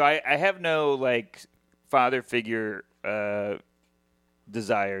 so I have no like father figure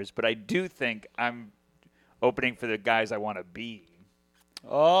desires, but I do think I'm opening for the guys I want to be.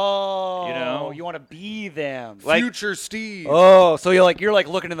 Oh, You know? you want to be them. Like- Future Steve. Oh, so you're like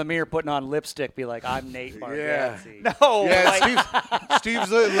looking in the mirror, putting on lipstick, be like, I'm Nate Yeah. Bargatze. No, Yeah, like, Steve's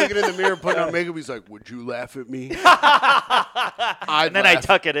looking in the mirror, putting on makeup. He's like, "Would you laugh at me?" and then I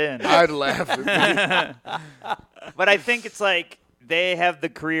tuck it in. I'd laugh at me. But I think it's like they have the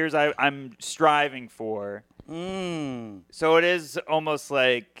careers I'm striving for. Mm. So it is almost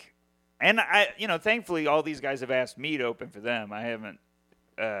like And thankfully, all these guys have asked me to open for them. I haven't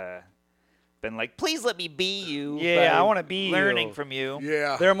been like, please let me be you. Yeah, by I wanna be learning you. from you.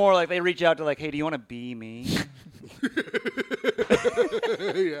 Yeah. They're more like they reach out to like, hey, do you want to be me?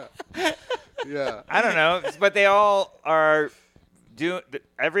 Yeah. Yeah. I don't know, but they all are doing.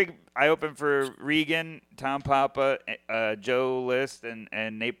 I open for Regan, Tom Papa, Joe List, and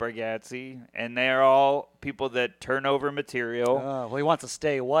Nate Bargatze, and they are all people that turn over material. Well, he wants to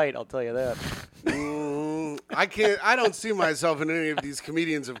stay white. I'll tell you that. I don't see myself in any of these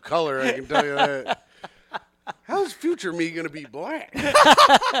comedians of color. I can tell you that. How's future me going to be black?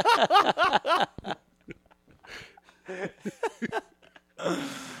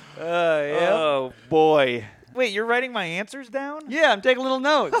 Yeah. Oh boy! Wait, you're writing my answers down? Yeah, I'm taking little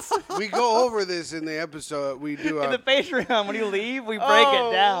notes. We go over this in the episode. We do. In the Patreon, when you leave, we break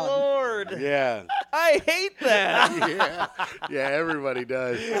it down. Lord, Yeah. I hate that. Yeah. Yeah. Everybody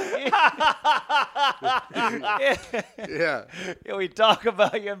does. Yeah. Yeah, we talk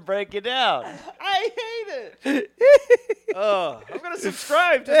about you and break it down. I hate it. Oh, I'm gonna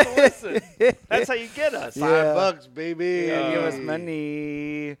subscribe just to listen. That's how you get us. $5, baby. Yeah, give us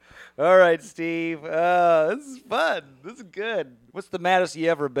money. All right, Steve. This is fun. This is good. What's the maddest you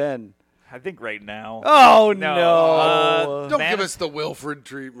ever been? I think right now. Oh, No. no. Don't Man- give us the Wilfred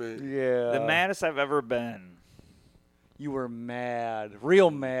treatment. Yeah. The maddest I've ever been. You were mad.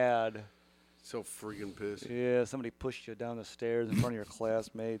 Real mad. So freaking pissed. Yeah, somebody pushed you down the stairs in front of your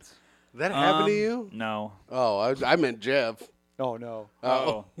classmates. That happened to you? No. Oh, I meant Jeff. Oh, no.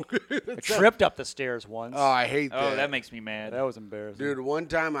 Oh. I tripped up the stairs once. Oh, I hate that. Oh, that makes me mad. That was embarrassing. Dude, one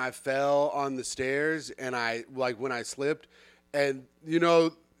time I fell on the stairs and when I slipped, and you know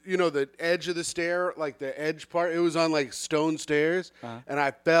the edge of the stair, like the edge part, it was on like stone stairs, and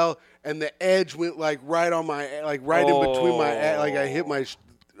I fell, and the edge went like right on my in between my like I hit my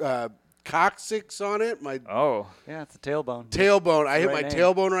coccyx on it, my Oh. Yeah, it's a tailbone. tailbone. I hit Right my name.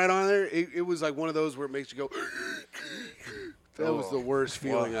 tailbone right on there. It was like one of those where it makes you go. That was the worst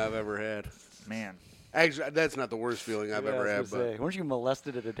feeling I've ever had. Man. Actually, that's not the worst feeling I've Yeah, I ever was had. gonna say, weren't you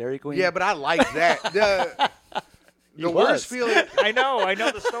molested at a Dairy Queen? Yeah, but I like that. The worst feeling. I know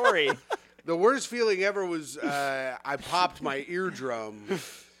the story. The worst feeling ever was I popped my eardrum,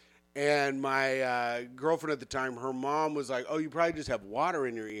 and my girlfriend at the time, her mom was like, "Oh, you probably just have water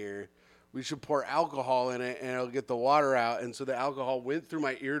in your ear. We should pour alcohol in it, and it'll get the water out." And so the alcohol went through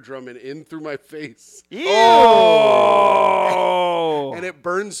my eardrum and in through my face. Ew. Oh. And it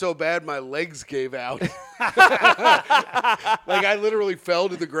burned so bad my legs gave out. Like I literally fell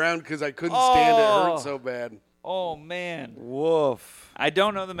to the ground because I couldn't stand it. It hurt so bad. Oh, man. Woof. I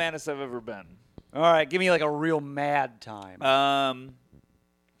don't know the maddest I've ever been. All right, give me like a real mad time.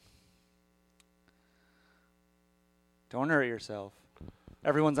 Don't hurt yourself.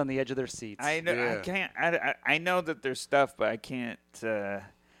 Everyone's on the edge of their seats. I know. Yeah. I can't. I know that there's stuff, but I can't.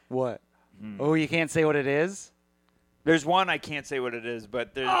 What? Oh, you can't say what it is? There's one I can't say what it is,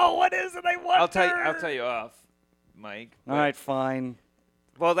 but there's. Oh, what is it? I wonder. I'll tell you off, Mike. All right, fine.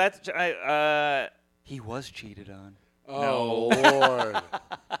 Well, that's. He was cheated on. Oh, Lord.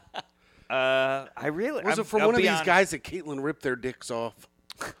 I really Was it from I'll one of be these honest. guys that Caitlyn ripped their dicks off?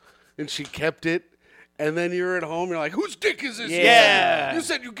 And she kept it? And then you're at home, you're like, whose dick is this? Yeah. You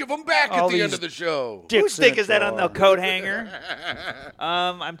said you give them back All at the end these of the show. Whose dick is that Drawer. on the coat hanger?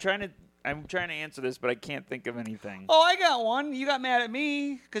 I'm trying to answer this, but I can't think of anything. Oh, I got one. You got mad at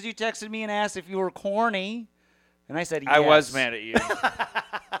me because you texted me and asked if you were corny. And I said yes. I was mad at you.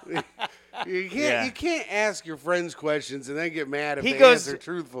 You can't ask your friends questions and then get mad if He they goes. answer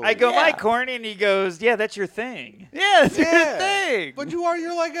truthfully. I go, Yeah. Mike, corny, and he goes, yeah, that's your thing. Yeah, it's Yeah. your thing. But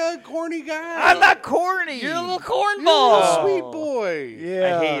you're like a corny guy. I'm not corny. You're a little You're cornball. a sweet boy.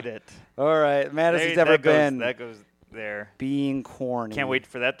 Yeah. I hate it. All right, maddest he's That ever goes- been. That goes there. Being corny. Can't wait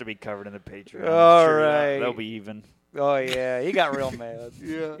for that to be covered in the Patreon. All Sure, right. They'll be even. Oh, yeah. He got real mad.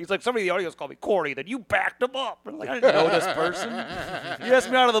 Yeah. He's like, somebody in the audience called me corny, then you backed him up. I'm like, I didn't know this person. You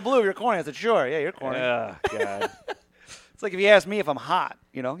asked me out of the blue, you're corny. I said, sure. Yeah, you're corny. Oh, God. It's like if you ask me if I'm hot,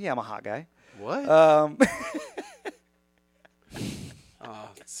 yeah, I'm a hot guy. What?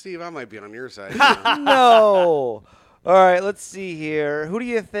 Steve, I might be on your side. No. All right, let's see here. Who do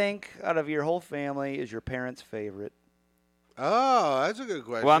you think out of your whole family is your parents' favorite? Oh, that's a good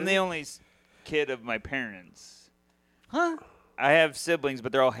question. Well, I'm the only kid of my parents. Huh? I have siblings,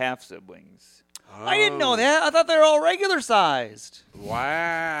 but they're all half siblings. I didn't know that. I thought they were all regular sized.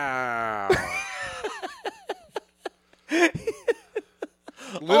 Wow.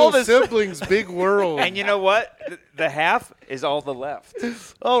 All Little this- siblings, big world. And you know what? the half is all the left.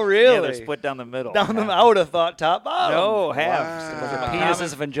 Oh, Yeah, really? they're split down the middle. Down them. I would have thought top bottom. No, half. Wow.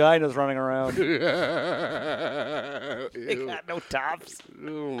 Penises, vaginas running around. They Ew. got no tops.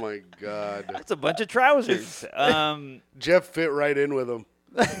 Oh my God. That's a bunch of trousers. Jeff fit right in with them.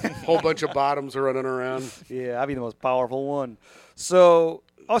 Whole bunch of bottoms are running around. Yeah, I'd be the most powerful one. So,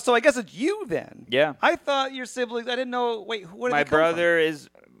 so I guess it's you then. Yeah. I thought your siblings. I didn't know. Wait, where did my they come brother is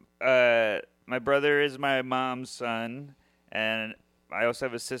my brother is my mom's son, and I also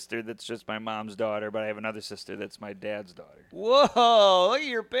have a sister that's just my mom's daughter, but I have another sister that's my dad's daughter. from? Whoa! Look at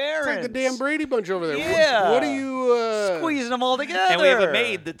your parents. It's like the damn Brady Bunch over there. Yeah. What are you Squeezing them all together. And we have a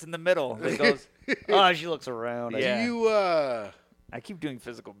maid that's in the middle that goes. Oh, she looks around. Yeah. Do you I keep doing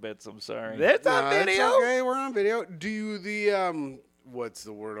physical bits. I'm sorry. That's on no, video. It's okay, we're on video. Do you what's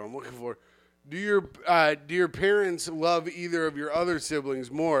the word I'm looking for? Do your parents love either of your other siblings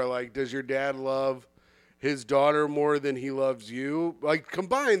more? Like, does your dad love his daughter more than he loves you? Like,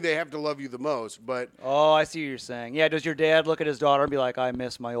 combined, they have to love you the most, but Oh, I see what you're saying. Yeah, does your dad look at his daughter and be like, "I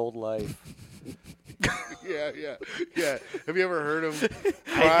miss my old life"? yeah. Have you ever heard him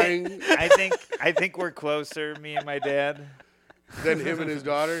crying I think we're closer, me and my dad. than him and his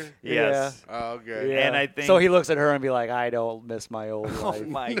daughter? Yes. Oh, okay. Yeah. And I think- so. He looks at her and be like, "I don't miss my old Oh life."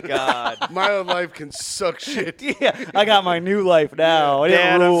 my God. My own life can suck shit. Yeah, I got my new life now. It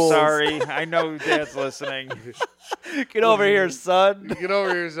Dad, I'm rules. sorry. I know Dad's listening. Get over here, son. Get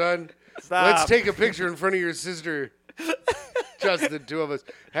over here, son. Stop. Let's take a picture in front of your sister. Just the two of us.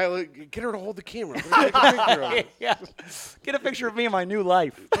 Hey, look, get her to hold the camera. Let's take a picture of it. Yeah, get a picture of me in my new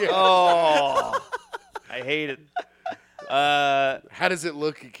life. Oh, I hate it. How does it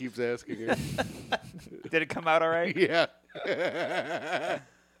look? He keeps asking her. Did it come out all right? Yeah.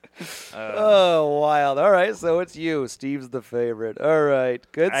 Oh, wild. All right, so it's you. Steve's the favorite. All right,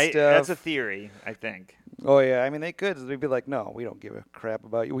 good stuff. That's a theory, I think. Oh, yeah. I mean, they could. They'd be like, no, we don't give a crap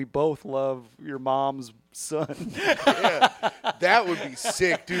about you. We both love your mom's son. Yeah. That would be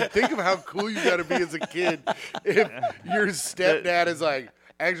sick, dude. Think of how cool you got to be as a kid if your stepdad is like,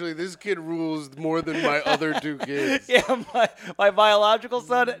 actually, this kid rules more than my other two kids. Yeah, my biological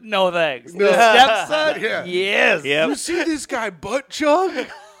son, no thanks. No. The stepson, Yeah. yes. Yep. You see this guy butt chug?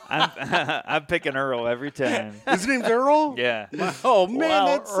 I'm picking Earl every time. His name's Earl? Yeah. Oh, man, Wow,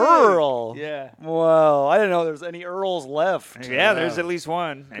 that's sick. Earl. Yeah. Wow, I didn't know there's any Earls left. Yeah, there's at least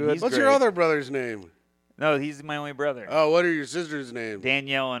one. And Good. he's What's great. your other brother's name? No, he's my only brother. Oh, what are your sister's names?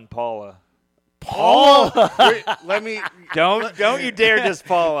 Danielle and Paula. Paula. Wait, let me. Don't you dare diss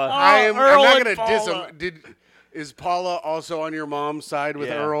Paula. I'm Earl not and going to diss Paula. him. Is Paula also on your mom's side with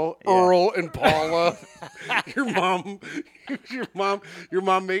Yeah. Earl? Yeah. Earl and Paula. your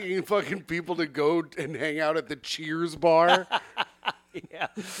mom making fucking people to go and hang out at the Cheers bar. Yeah,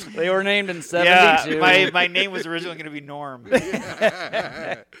 they were named in Yeah, '72. my name was originally going to be Norm.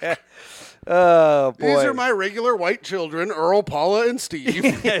 Oh boy. These are my regular white children, Earl, Paula, and Steve.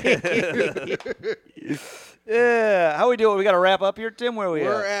 Yeah, how we doing? We got to wrap up here, Tim. Where are we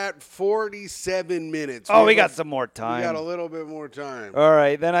We're at? at 47 minutes. Oh, we have got some more We time. got a little bit more time. All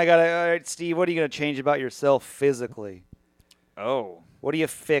right, then I got to. All right, Steve, what are you going to change about yourself physically? Oh. What are you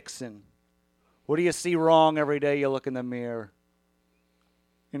fixing? What do you see wrong every day you look in the mirror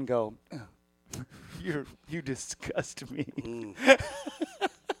and go, you disgust me.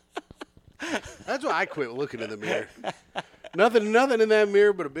 That's why I quit looking in the mirror. Nothing in that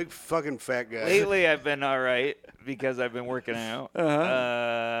mirror but a big fucking fat guy. Lately, I've been all right because I've been working out.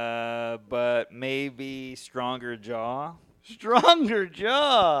 But maybe stronger jaw. Stronger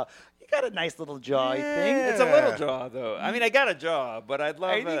jaw. You got a nice little jaw, you think? It's a little jaw, though. I mean, I got a jaw, but I'd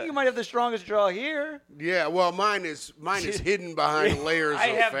love I think you might have the strongest jaw here. Yeah, well, mine is hidden behind layers I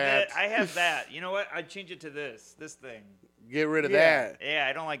of have fat. that. I have that. You know what? I'd change it to this thing. Get rid of Yeah. that. Yeah,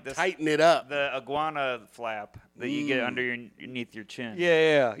 I don't like this. Tighten it up. The iguana flap that you get underneath your chin.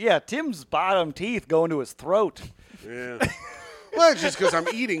 Yeah. Tim's bottom teeth go into his throat. Yeah. Well, it's just because I'm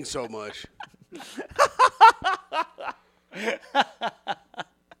eating so much.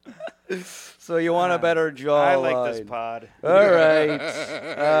 So you want a better jaw. I like this pod. All right.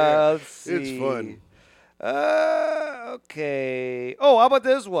 Let's see. It's fun. Okay. Oh, how about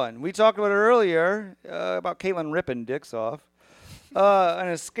this one? We talked about it earlier about Caitlin ripping dicks off. On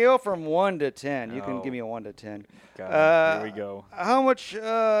a scale from 1 to 10, you can Oh. give me a 1 to 10. God, here we go. How much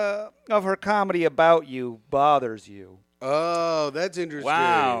of her comedy about you bothers you? Oh, that's interesting.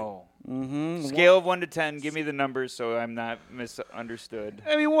 Wow. Mm-hmm. Scale of 1 to 10. Give me the numbers so I'm not misunderstood.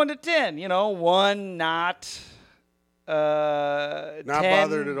 I mean, 1 to 10. 1 not. Not 10,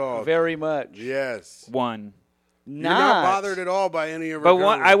 bothered at all. Very much. Yes. 1. You're not bothered at all by any of her But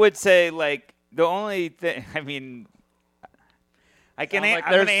one, comedy. I would say like The only thing, I mean, I can. Sounds like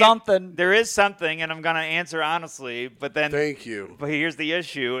I'm there's gonna something. There is something, and I'm gonna answer honestly. But then, Thank you. But here's the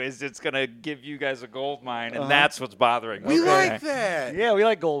issue: is it's gonna give you guys a gold mine, and that's what's bothering me. We Okay. like that. Yeah, we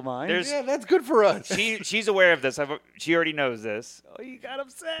like gold mines. There's- Yeah, that's good for us. She's aware of this. She already knows this. Oh, you got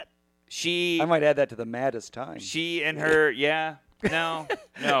upset. She I might add that to the maddest time. She and her,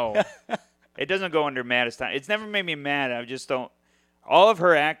 no. It doesn't go under maddest time. It's never made me mad. I just don't. All of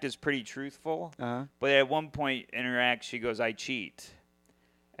her act is pretty truthful, but at one point in her act, she goes, "I cheat,"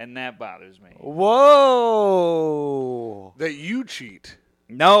 and that bothers me. Whoa. That you cheat.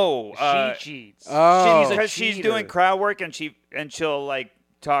 No, She cheats. Oh. She's a because she's cheater. doing crowd work and she'll like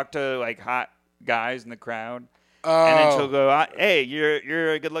talk to like hot guys in the crowd, and then she'll go, "Hey,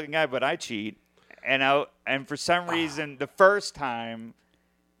 you're a good-looking guy, but I cheat," and for some reason, the first time.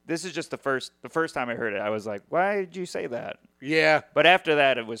 This is just the first time I heard it. I was like, "Why did you say that?" Yeah. But after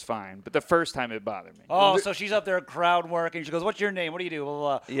that, it was fine. But the first time, it bothered me. Oh, so she's up there crowd working. She goes, "What's your name? What do you do?" Blah,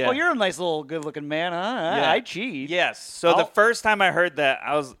 blah, blah. Yeah. Well, you're a nice little good-looking man, huh? Yeah. I cheat. Yes. So the first time I heard that,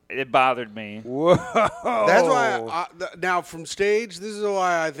 it bothered me. Whoa. That's why. Now, from stage, this is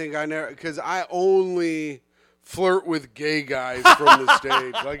why I think I never. Because I only flirt with gay guys from the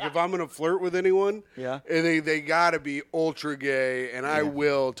stage. Like, if I'm going to flirt with anyone, Yeah. they got to be ultra gay, and I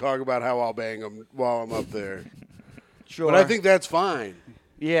will talk about how I'll bang them while I'm up there. Sure. But I think that's fine.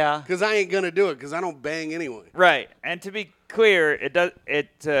 Yeah. Because I ain't going to do it, because I don't bang anyone. Right. And to be clear,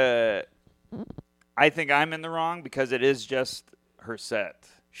 I think I'm in the wrong because it is just her set.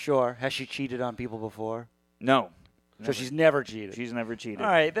 Sure. Has she cheated on people before? No. So she's never cheated. She's never cheated. All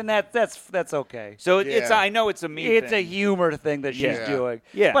right, then that's okay. So it's Yeah. I know it's a me It's a thing. humor thing that she's Yeah. doing.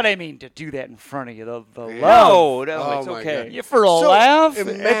 Yeah. But I mean, to do that in front of you, the love. No, Oh it's my okay. God. Yeah, for a So laugh?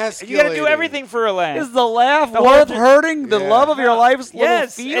 emasculating. You got to do everything for a laugh. Is the laugh The worth whole- hurting the Yeah. love of your life's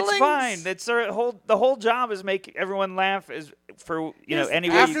Yes, little feelings? it's fine. It's the whole job is make everyone laugh is for Yes, any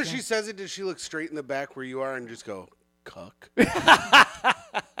way After you she can. says it, does she look straight in the back where you are and just go, cuck?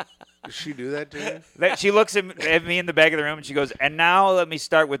 Does she do that to you? That she looks at me in the back of the room and she goes, "And now let me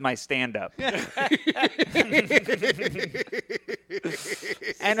start with my stand-up."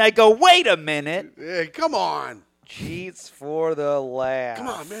 And I go, "Wait a minute! Hey, come on. Cheats for the laugh. Come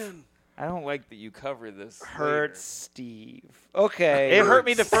on, man. I don't like that you cover this." Hurt later. Steve. Okay. It hurt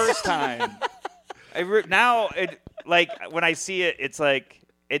me the first time. Now when I see it, it's like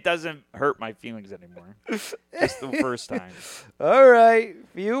it doesn't hurt my feelings anymore. Just the first time. All right,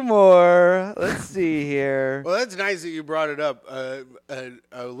 few more. Let's see here. Well, that's nice that you brought it up. A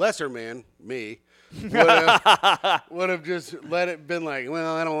lesser man, me, would have just let it been like,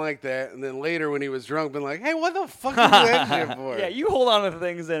 well, I don't like that. And then later when he was drunk, been like, hey, what the fuck did you do that shit for? Yeah, you hold on to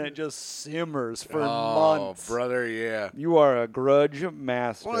things and it just simmers for Oh, months. brother, yeah. You are a grudge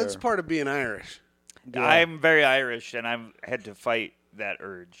master. Well, it's part of being Irish. Yeah. I'm very Irish, and I've had to fight that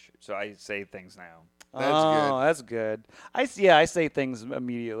urge, so I say things now. That's good. I say things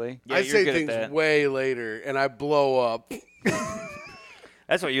immediately. Yeah, I you're say good at things that. way later, and I blow up.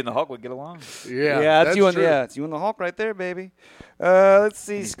 That's why you and the Hulk would get along. Yeah, it's that's you and true. it's you and the Hulk right there, baby. Let's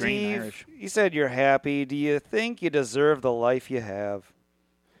see, He's green Steve. Irish. You said you're happy. Do you think you deserve the life you have?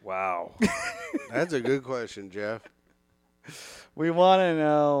 Wow. That's a good question, Jeff. We want to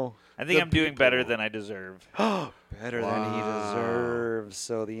know. I think I'm doing better than I deserve. Better than he deserves.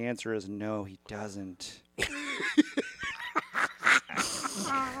 So the answer is no, he doesn't.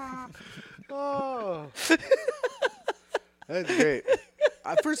 Oh, that's great.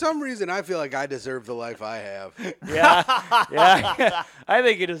 For some reason, I feel like I deserve the life I have. Yeah, yeah. I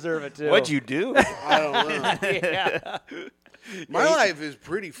think you deserve it too. What'd you do? I don't know. Yeah. My life is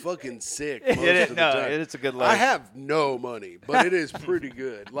pretty fucking sick most of the time. It's a good I life. have no money, but it is pretty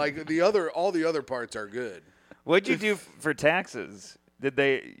good. Like all the other parts are good. What'd you do for taxes?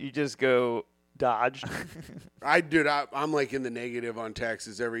 You just go, Dodged. I'm like in the negative on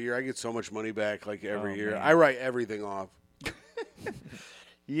taxes every year. I get so much money back like every year. I write everything off.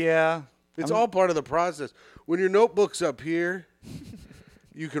 Yeah. It's all part of the process. When your notebook's up here,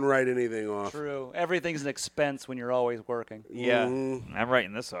 you can write anything off. True. Everything's an expense when you're always working. yeah, Mhm. I'm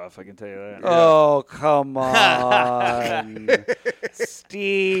writing this off, I can tell you that. Oh, come on.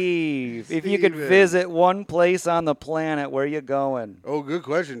 Steve, if you could Steven. visit one place on the planet, where you going? Oh, good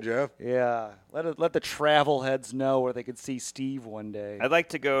question, Jeff. Yeah. Let the travel heads know where they could see Steve one day. I'd like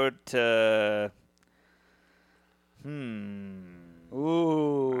to go to,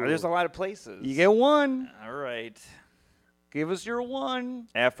 Ooh. there's a lot of places. You get one. All right. Give us your one.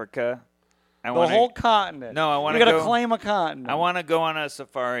 Africa. The whole continent. No, I wanna You got to go- claim a continent. I want to go on a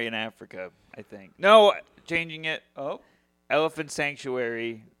safari in Africa, I think. No, changing it. Oh. Elephant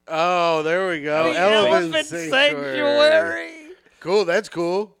sanctuary Oh, there we go. The Elephant Sanctuary. Cool. That's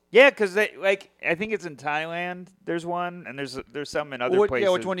cool. Yeah, because I think it's in Thailand. There's one, and there's some in other places. Yeah,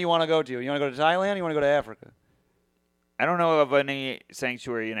 which one do you want to go to? You want to go to Thailand or you want to go to Africa? I don't know of any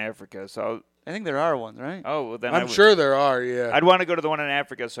sanctuary in Africa, so I think there are ones, right? well then I'm sure there are, yeah. I'd want to go to the one in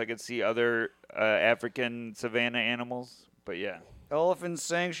Africa so I could see other African savanna animals. But yeah, Elephant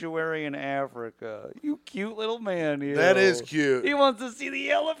Sanctuary in Africa. You cute little man. You. That is cute. He wants to see the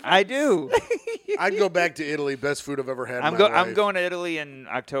elephant. I do. I'd go back to Italy. Best food I've ever had in I'm my life. I'm going to Italy in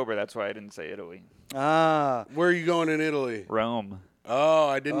October. That's why I didn't say Italy. Ah. Where are you going in Italy? Rome. Oh,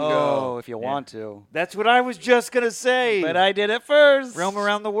 I didn't Oh, go. if you want to. That's what I was just gonna say. But I did it first. Roam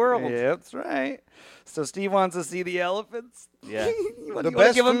around the world. Yeah, that's right. So Steve wants to see the elephants. Yeah. you want The to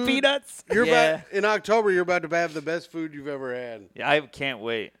best give him food- peanuts? You're Yeah. about in October. You're about to have the best food you've ever had. Yeah, I can't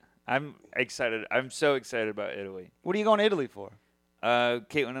wait. I'm excited. I'm so excited about Italy. What are you going to Italy for?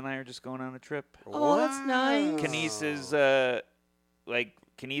 Caitlin and I are just going on a trip. Oh, that's nice. Kenise is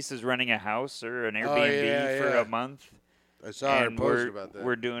Kenise is running a house or an Airbnb Oh, yeah, for yeah. a month. I saw her and post about that.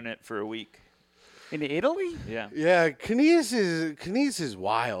 we're doing it for a week. In Italy? Yeah. Yeah, Kenise is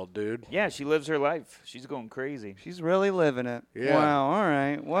wild, dude. Yeah, she lives her life. She's going crazy. She's really living it. Yeah. Wow. All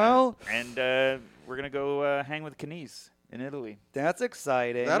right. Well, And we're going to go hang with Kenise in Italy. that's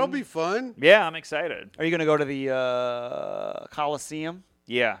exciting. That'll be fun. Yeah, I'm excited. Are you going to go to the Coliseum?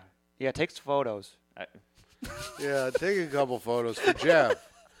 Yeah. Yeah, take some photos. Yeah, take a couple photos for Jeff.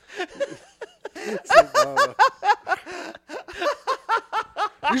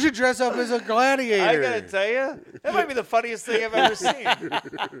 You should dress up as a gladiator. I got to tell you, that might be the funniest thing I've ever seen.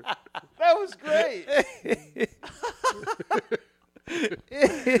 That was great.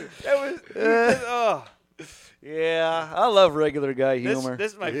 Oh. Yeah, I love regular guy humor.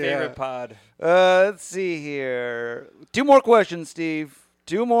 This is my Yeah. favorite pod. Let's see here. 2 more questions, Steve.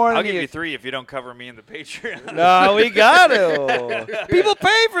 2 more. I'll and give then you 3 if you don't cover me in the Patreon. No, we got to. People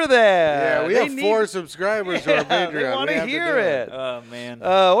pay for that. Yeah, we They have need- 4 subscribers to our Patreon. They want We to have hear do it. Oh, man.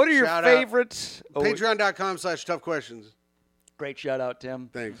 What are your Shout out. favorite? Oh, Patreon.com/tough questions. great shout out, Tim.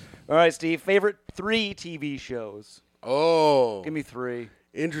 Thanks. All right, Steve. Favorite 3 TV shows? Oh, Give me 3.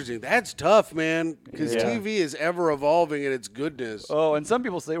 interesting. That's tough, man, because Yeah. TV is ever evolving in its goodness. Oh, and some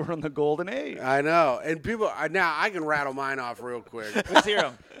people say we're in the golden age. I know. And people, now I can rattle mine off real quick. Let's hear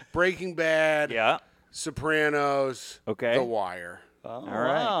them. Breaking Bad, Yeah. Sopranos, Okay. The Wire. Oh,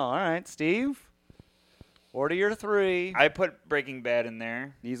 right. wow. All right, Steve. Order your 3. I put Breaking Bad in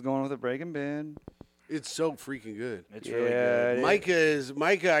there. He's going with a Breaking Bad. It's so freaking good. It's Yeah, really it good. is.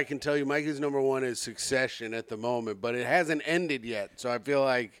 Micah, I can tell you, Micah's number 1 is Succession at the moment, but it hasn't ended yet. So I feel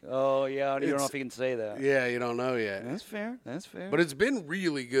like, Oh, yeah. You don't know It's- if you can say that. yeah, you don't know yet. That's fair. That's fair. But it's been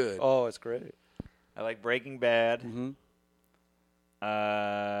really good. oh, it's great. I like Breaking Bad. Mhm.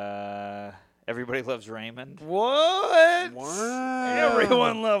 Everybody Loves Raymond. What? Wow.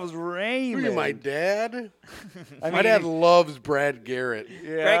 Everyone loves Look Raymond. at my dad. I My mean, dad loves Brad Garrett.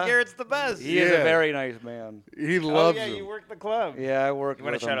 yeah. Brad Garrett's the best. He is a Yeah. very nice man. He Oh, loves yeah, him. you work the club. Yeah, I worked You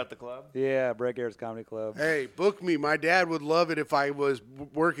want with to shout him. out the club? Yeah, Brad Garrett's Comedy Club. Hey, book me. My dad would love it if I was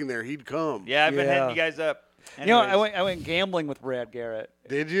working there. He'd come. Yeah, I've been Yeah. hitting you guys up. You know, Anyways. I went gambling with Brad Garrett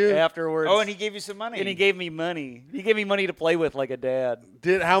Did you? afterwards. Oh, and he gave you some money. and he gave me money. He gave me money to play with like a dad.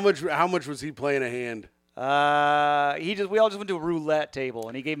 How much was he playing a hand? We all just went to a roulette table,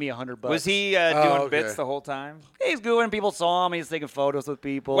 and he gave me $100. Was he Oh, doing okay. bits the whole time? He's good when people saw him. He's taking photos with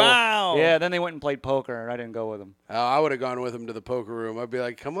people. Wow. Yeah. Then they went and played poker, and I didn't go with him. I would have gone with him to the poker room. I'd be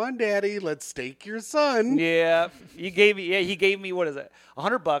like, "Come on, Daddy, let's stake your son." Yeah, he gave me. Yeah, he gave me what is it?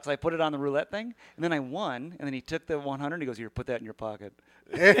 $100. I put it on the roulette thing, and then I won. And then he took the 100. He goes, "Here, put that in your pocket."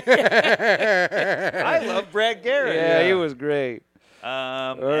 I love Brad Garrett. Yeah, he was great.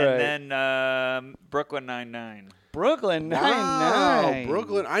 And right. then Brooklyn Nine-Nine. Brooklyn Wow, Nine-Nine.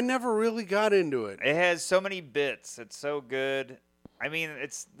 Brooklyn. I never really got into it. It has so many bits. It's so good. I mean,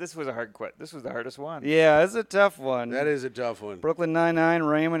 this was a hard This was the hardest one. Yeah, it's a tough one. That is a tough one. Brooklyn Nine-Nine,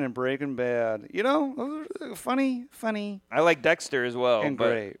 Raymond, and Breaking Bad. You know, those are funny. I like Dexter as well. And but,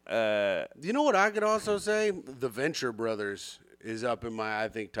 great. You know what I could also say? The Venture Brothers is up in my, I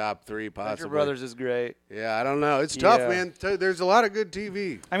think, top 3 possibly. Venture Brothers is great. Yeah, I don't know. It's tough, Yeah. man. There's a lot of good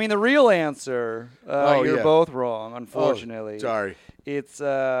TV. I mean, the real answer, you're yeah. both wrong, unfortunately. Oh, sorry. It's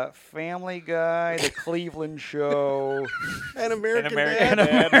Family Guy, The Cleveland Show, An American, American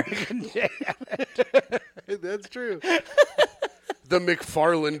Dad. American Dad. That's true. The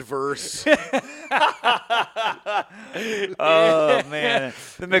McFarland verse. Oh man,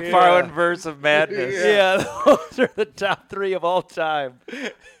 the McFarlane verse of madness. Yeah, those are the top 3 of all time.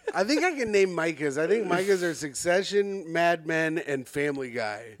 I think I can name Micah's. I think Micah's are Succession, Mad Men, and Family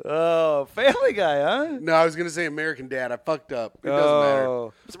Guy. Oh, Family Guy, huh? No, I was going to say American Dad. I fucked up. It doesn't matter.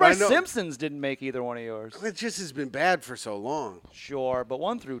 I'm surprised I know- Simpsons didn't make either one of yours. It just has been bad for so long. Sure, but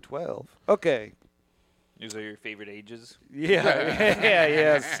 1 through 12. Okay. These are your favorite ages.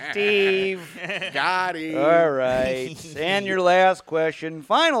 Yeah, Steve. Got him. All right. And your last question.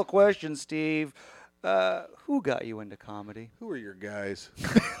 Final question, Steve. Who got you into comedy? Who are your guys?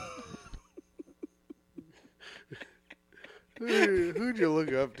 Who'd you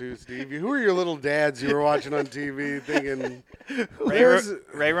look up to, Steve? Who are your little dads you were watching on TV thinking,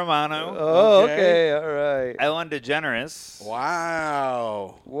 Ray Romano. Oh, okay. All right. Ellen DeGeneres.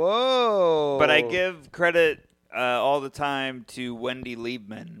 wow. Whoa. But I give credit all the time to Wendy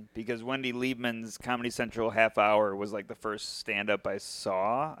Liebman because Wendy Liebman's Comedy Central half hour was like the first stand-up I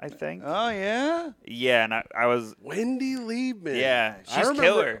saw, I think. Oh, yeah? Yeah, and I was Wendy Liebman. Yeah, she's I remember,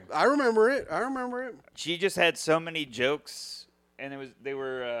 killer. I remember it. She just had so many jokes, and they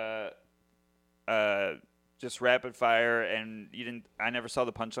were just rapid fire, and I never saw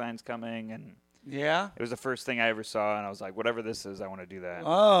the punchlines coming, and Yeah? it was the first thing I ever saw, and I was like, whatever this is, I want to do that.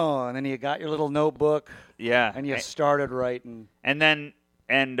 Oh, and then you got your little notebook, Yeah, and you started writing. and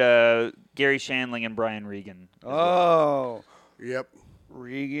Gary Shandling and Brian Regan. as well. Oh. Yep.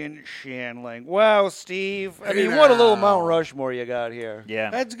 Regan Shandling. Wow, Steve. I Hey mean, what a little now. Mount Rushmore you got here. Yeah.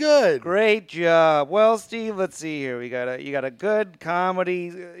 That's good. Great job. Well, Steve, let's see here. You got a good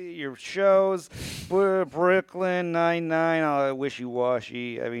comedy. Your shows, Brooklyn Nine-Nine, Wishy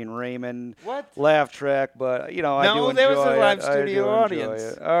Washy. I mean Raymond. What? Laugh Track, but I do No, enjoy there was a live it. I studio do enjoy audience.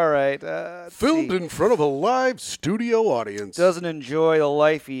 it. All right. let's Filmed see. in front of a live studio audience. Doesn't enjoy the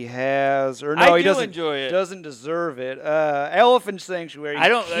life he has, or no, I he do doesn't enjoy it. Doesn't deserve it. Elephant Sanctuary. I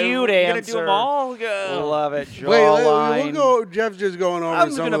don't. Cute we're answer. gonna do them all. Go. Love it. Wait, Jawline. we'll go. Jeff's just going over I'm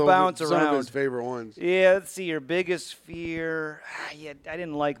some, gonna of, bounce some of around. his favorite ones. Yeah, let's see. Your biggest fear. Yeah, I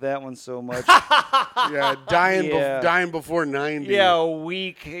didn't like that one so much. Yeah, dying, Yeah. dying before 90. Yeah,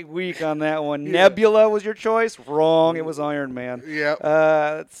 weak on that one. Nebula was your choice. Wrong. It was Iron Man. Yep.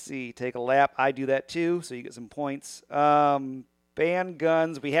 Let's see. Take a lap. I do that too, so you get some points. Ban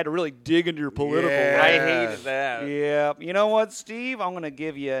guns. We had to really dig into your political. Yeah. I life. hated that. Yeah. You know what, Steve? I'm going to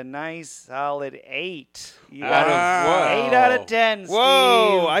give you a nice solid 8. Out of what? 8 out of 10,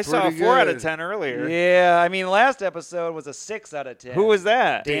 Whoa! Steve. I saw a Pretty 4 out good. of 10 earlier. Yeah, I mean, last episode was a 6 out of 10. Who was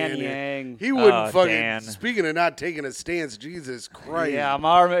that? Dan Dan Yang. He wouldn't Oh, fucking. Dan. Speaking of not taking a stance, Jesus Christ.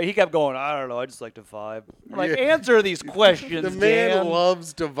 Yeah, he kept going, I don't know, I just like to vibe. I'm like, Yeah. answer these questions, The man Dan.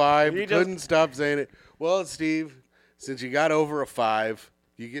 loves to vibe. He Couldn't stop saying it. Well, Steve, since you got over a 5,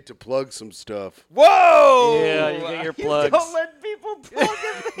 you get to plug some stuff. Whoa! Yeah, you get your plugs. Don't let people plug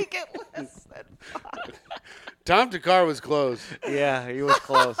if they get less than 5. Tom Takar was close. Yeah, he was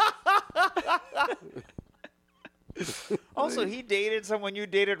close. Also, he dated someone you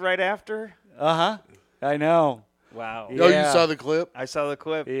dated right after. Uh-huh. I know. Wow. Yeah. Oh, you saw the clip? I saw the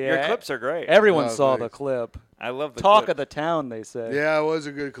clip. Yeah. Your clips are great. Everyone Oh, saw the thanks. clip. I love the Talk clip. of the town, they say. Yeah, it was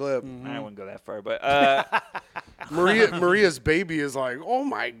a good clip. I wouldn't go that far, but Maria's baby is like, oh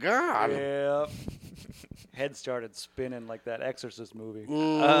my God. Yeah. Head started spinning like that Exorcist movie.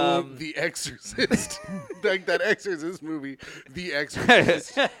 The Exorcist. Like that Exorcist movie, The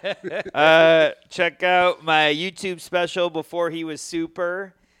Exorcist. check out my YouTube special Before He Was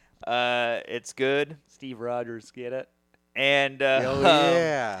Super. It's good. Steve Rogers, get it? And Hell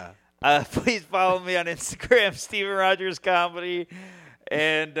yeah. please follow me on Instagram, Steven Rogers Comedy,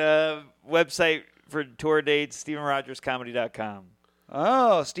 and website for tour dates, StevenRogersComedy.com.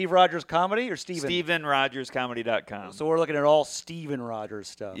 Oh, Steve Rogers Comedy or Steven? StevenRogersComedy.com. So we're looking at all Steven Rogers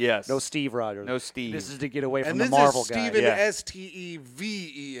stuff. Yes. No Steve Rogers. No Steve. This is to get away from And the this Marvel is guy. Steven Yeah.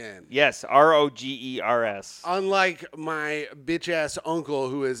 Stevен. Yes, ROGERS. Unlike my bitch ass uncle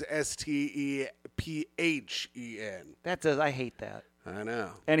who is Stephen. That does. I hate that. I know.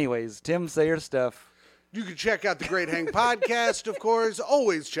 Anyways, Tim, say your stuff. You can check out the Great Hang Podcast, of course.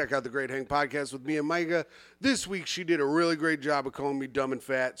 Always check out the Great Hang Podcast with me and Micah. This week, she did a really great job of calling me dumb and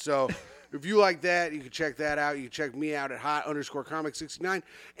fat. So if you like that, you can check that out. You can check me out at hot_comic69.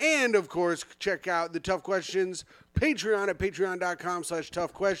 And, of course, check out the Tough Questions Patreon at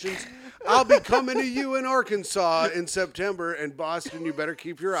patreon.com/toughquestions. I'll be coming to you in Arkansas in September. And Boston, you better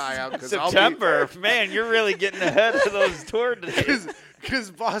keep your eye out. September. Man, you're really getting ahead of those tour dates.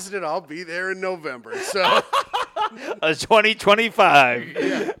 Because Boston, I'll be there in November. So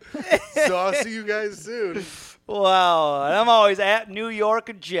 2025. So I'll see you guys soon. Wow, and I'm always at New York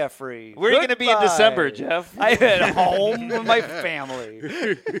and Jeffrey. Where are you going to be in Goodbye. December, Jeff? I'm at home with my family.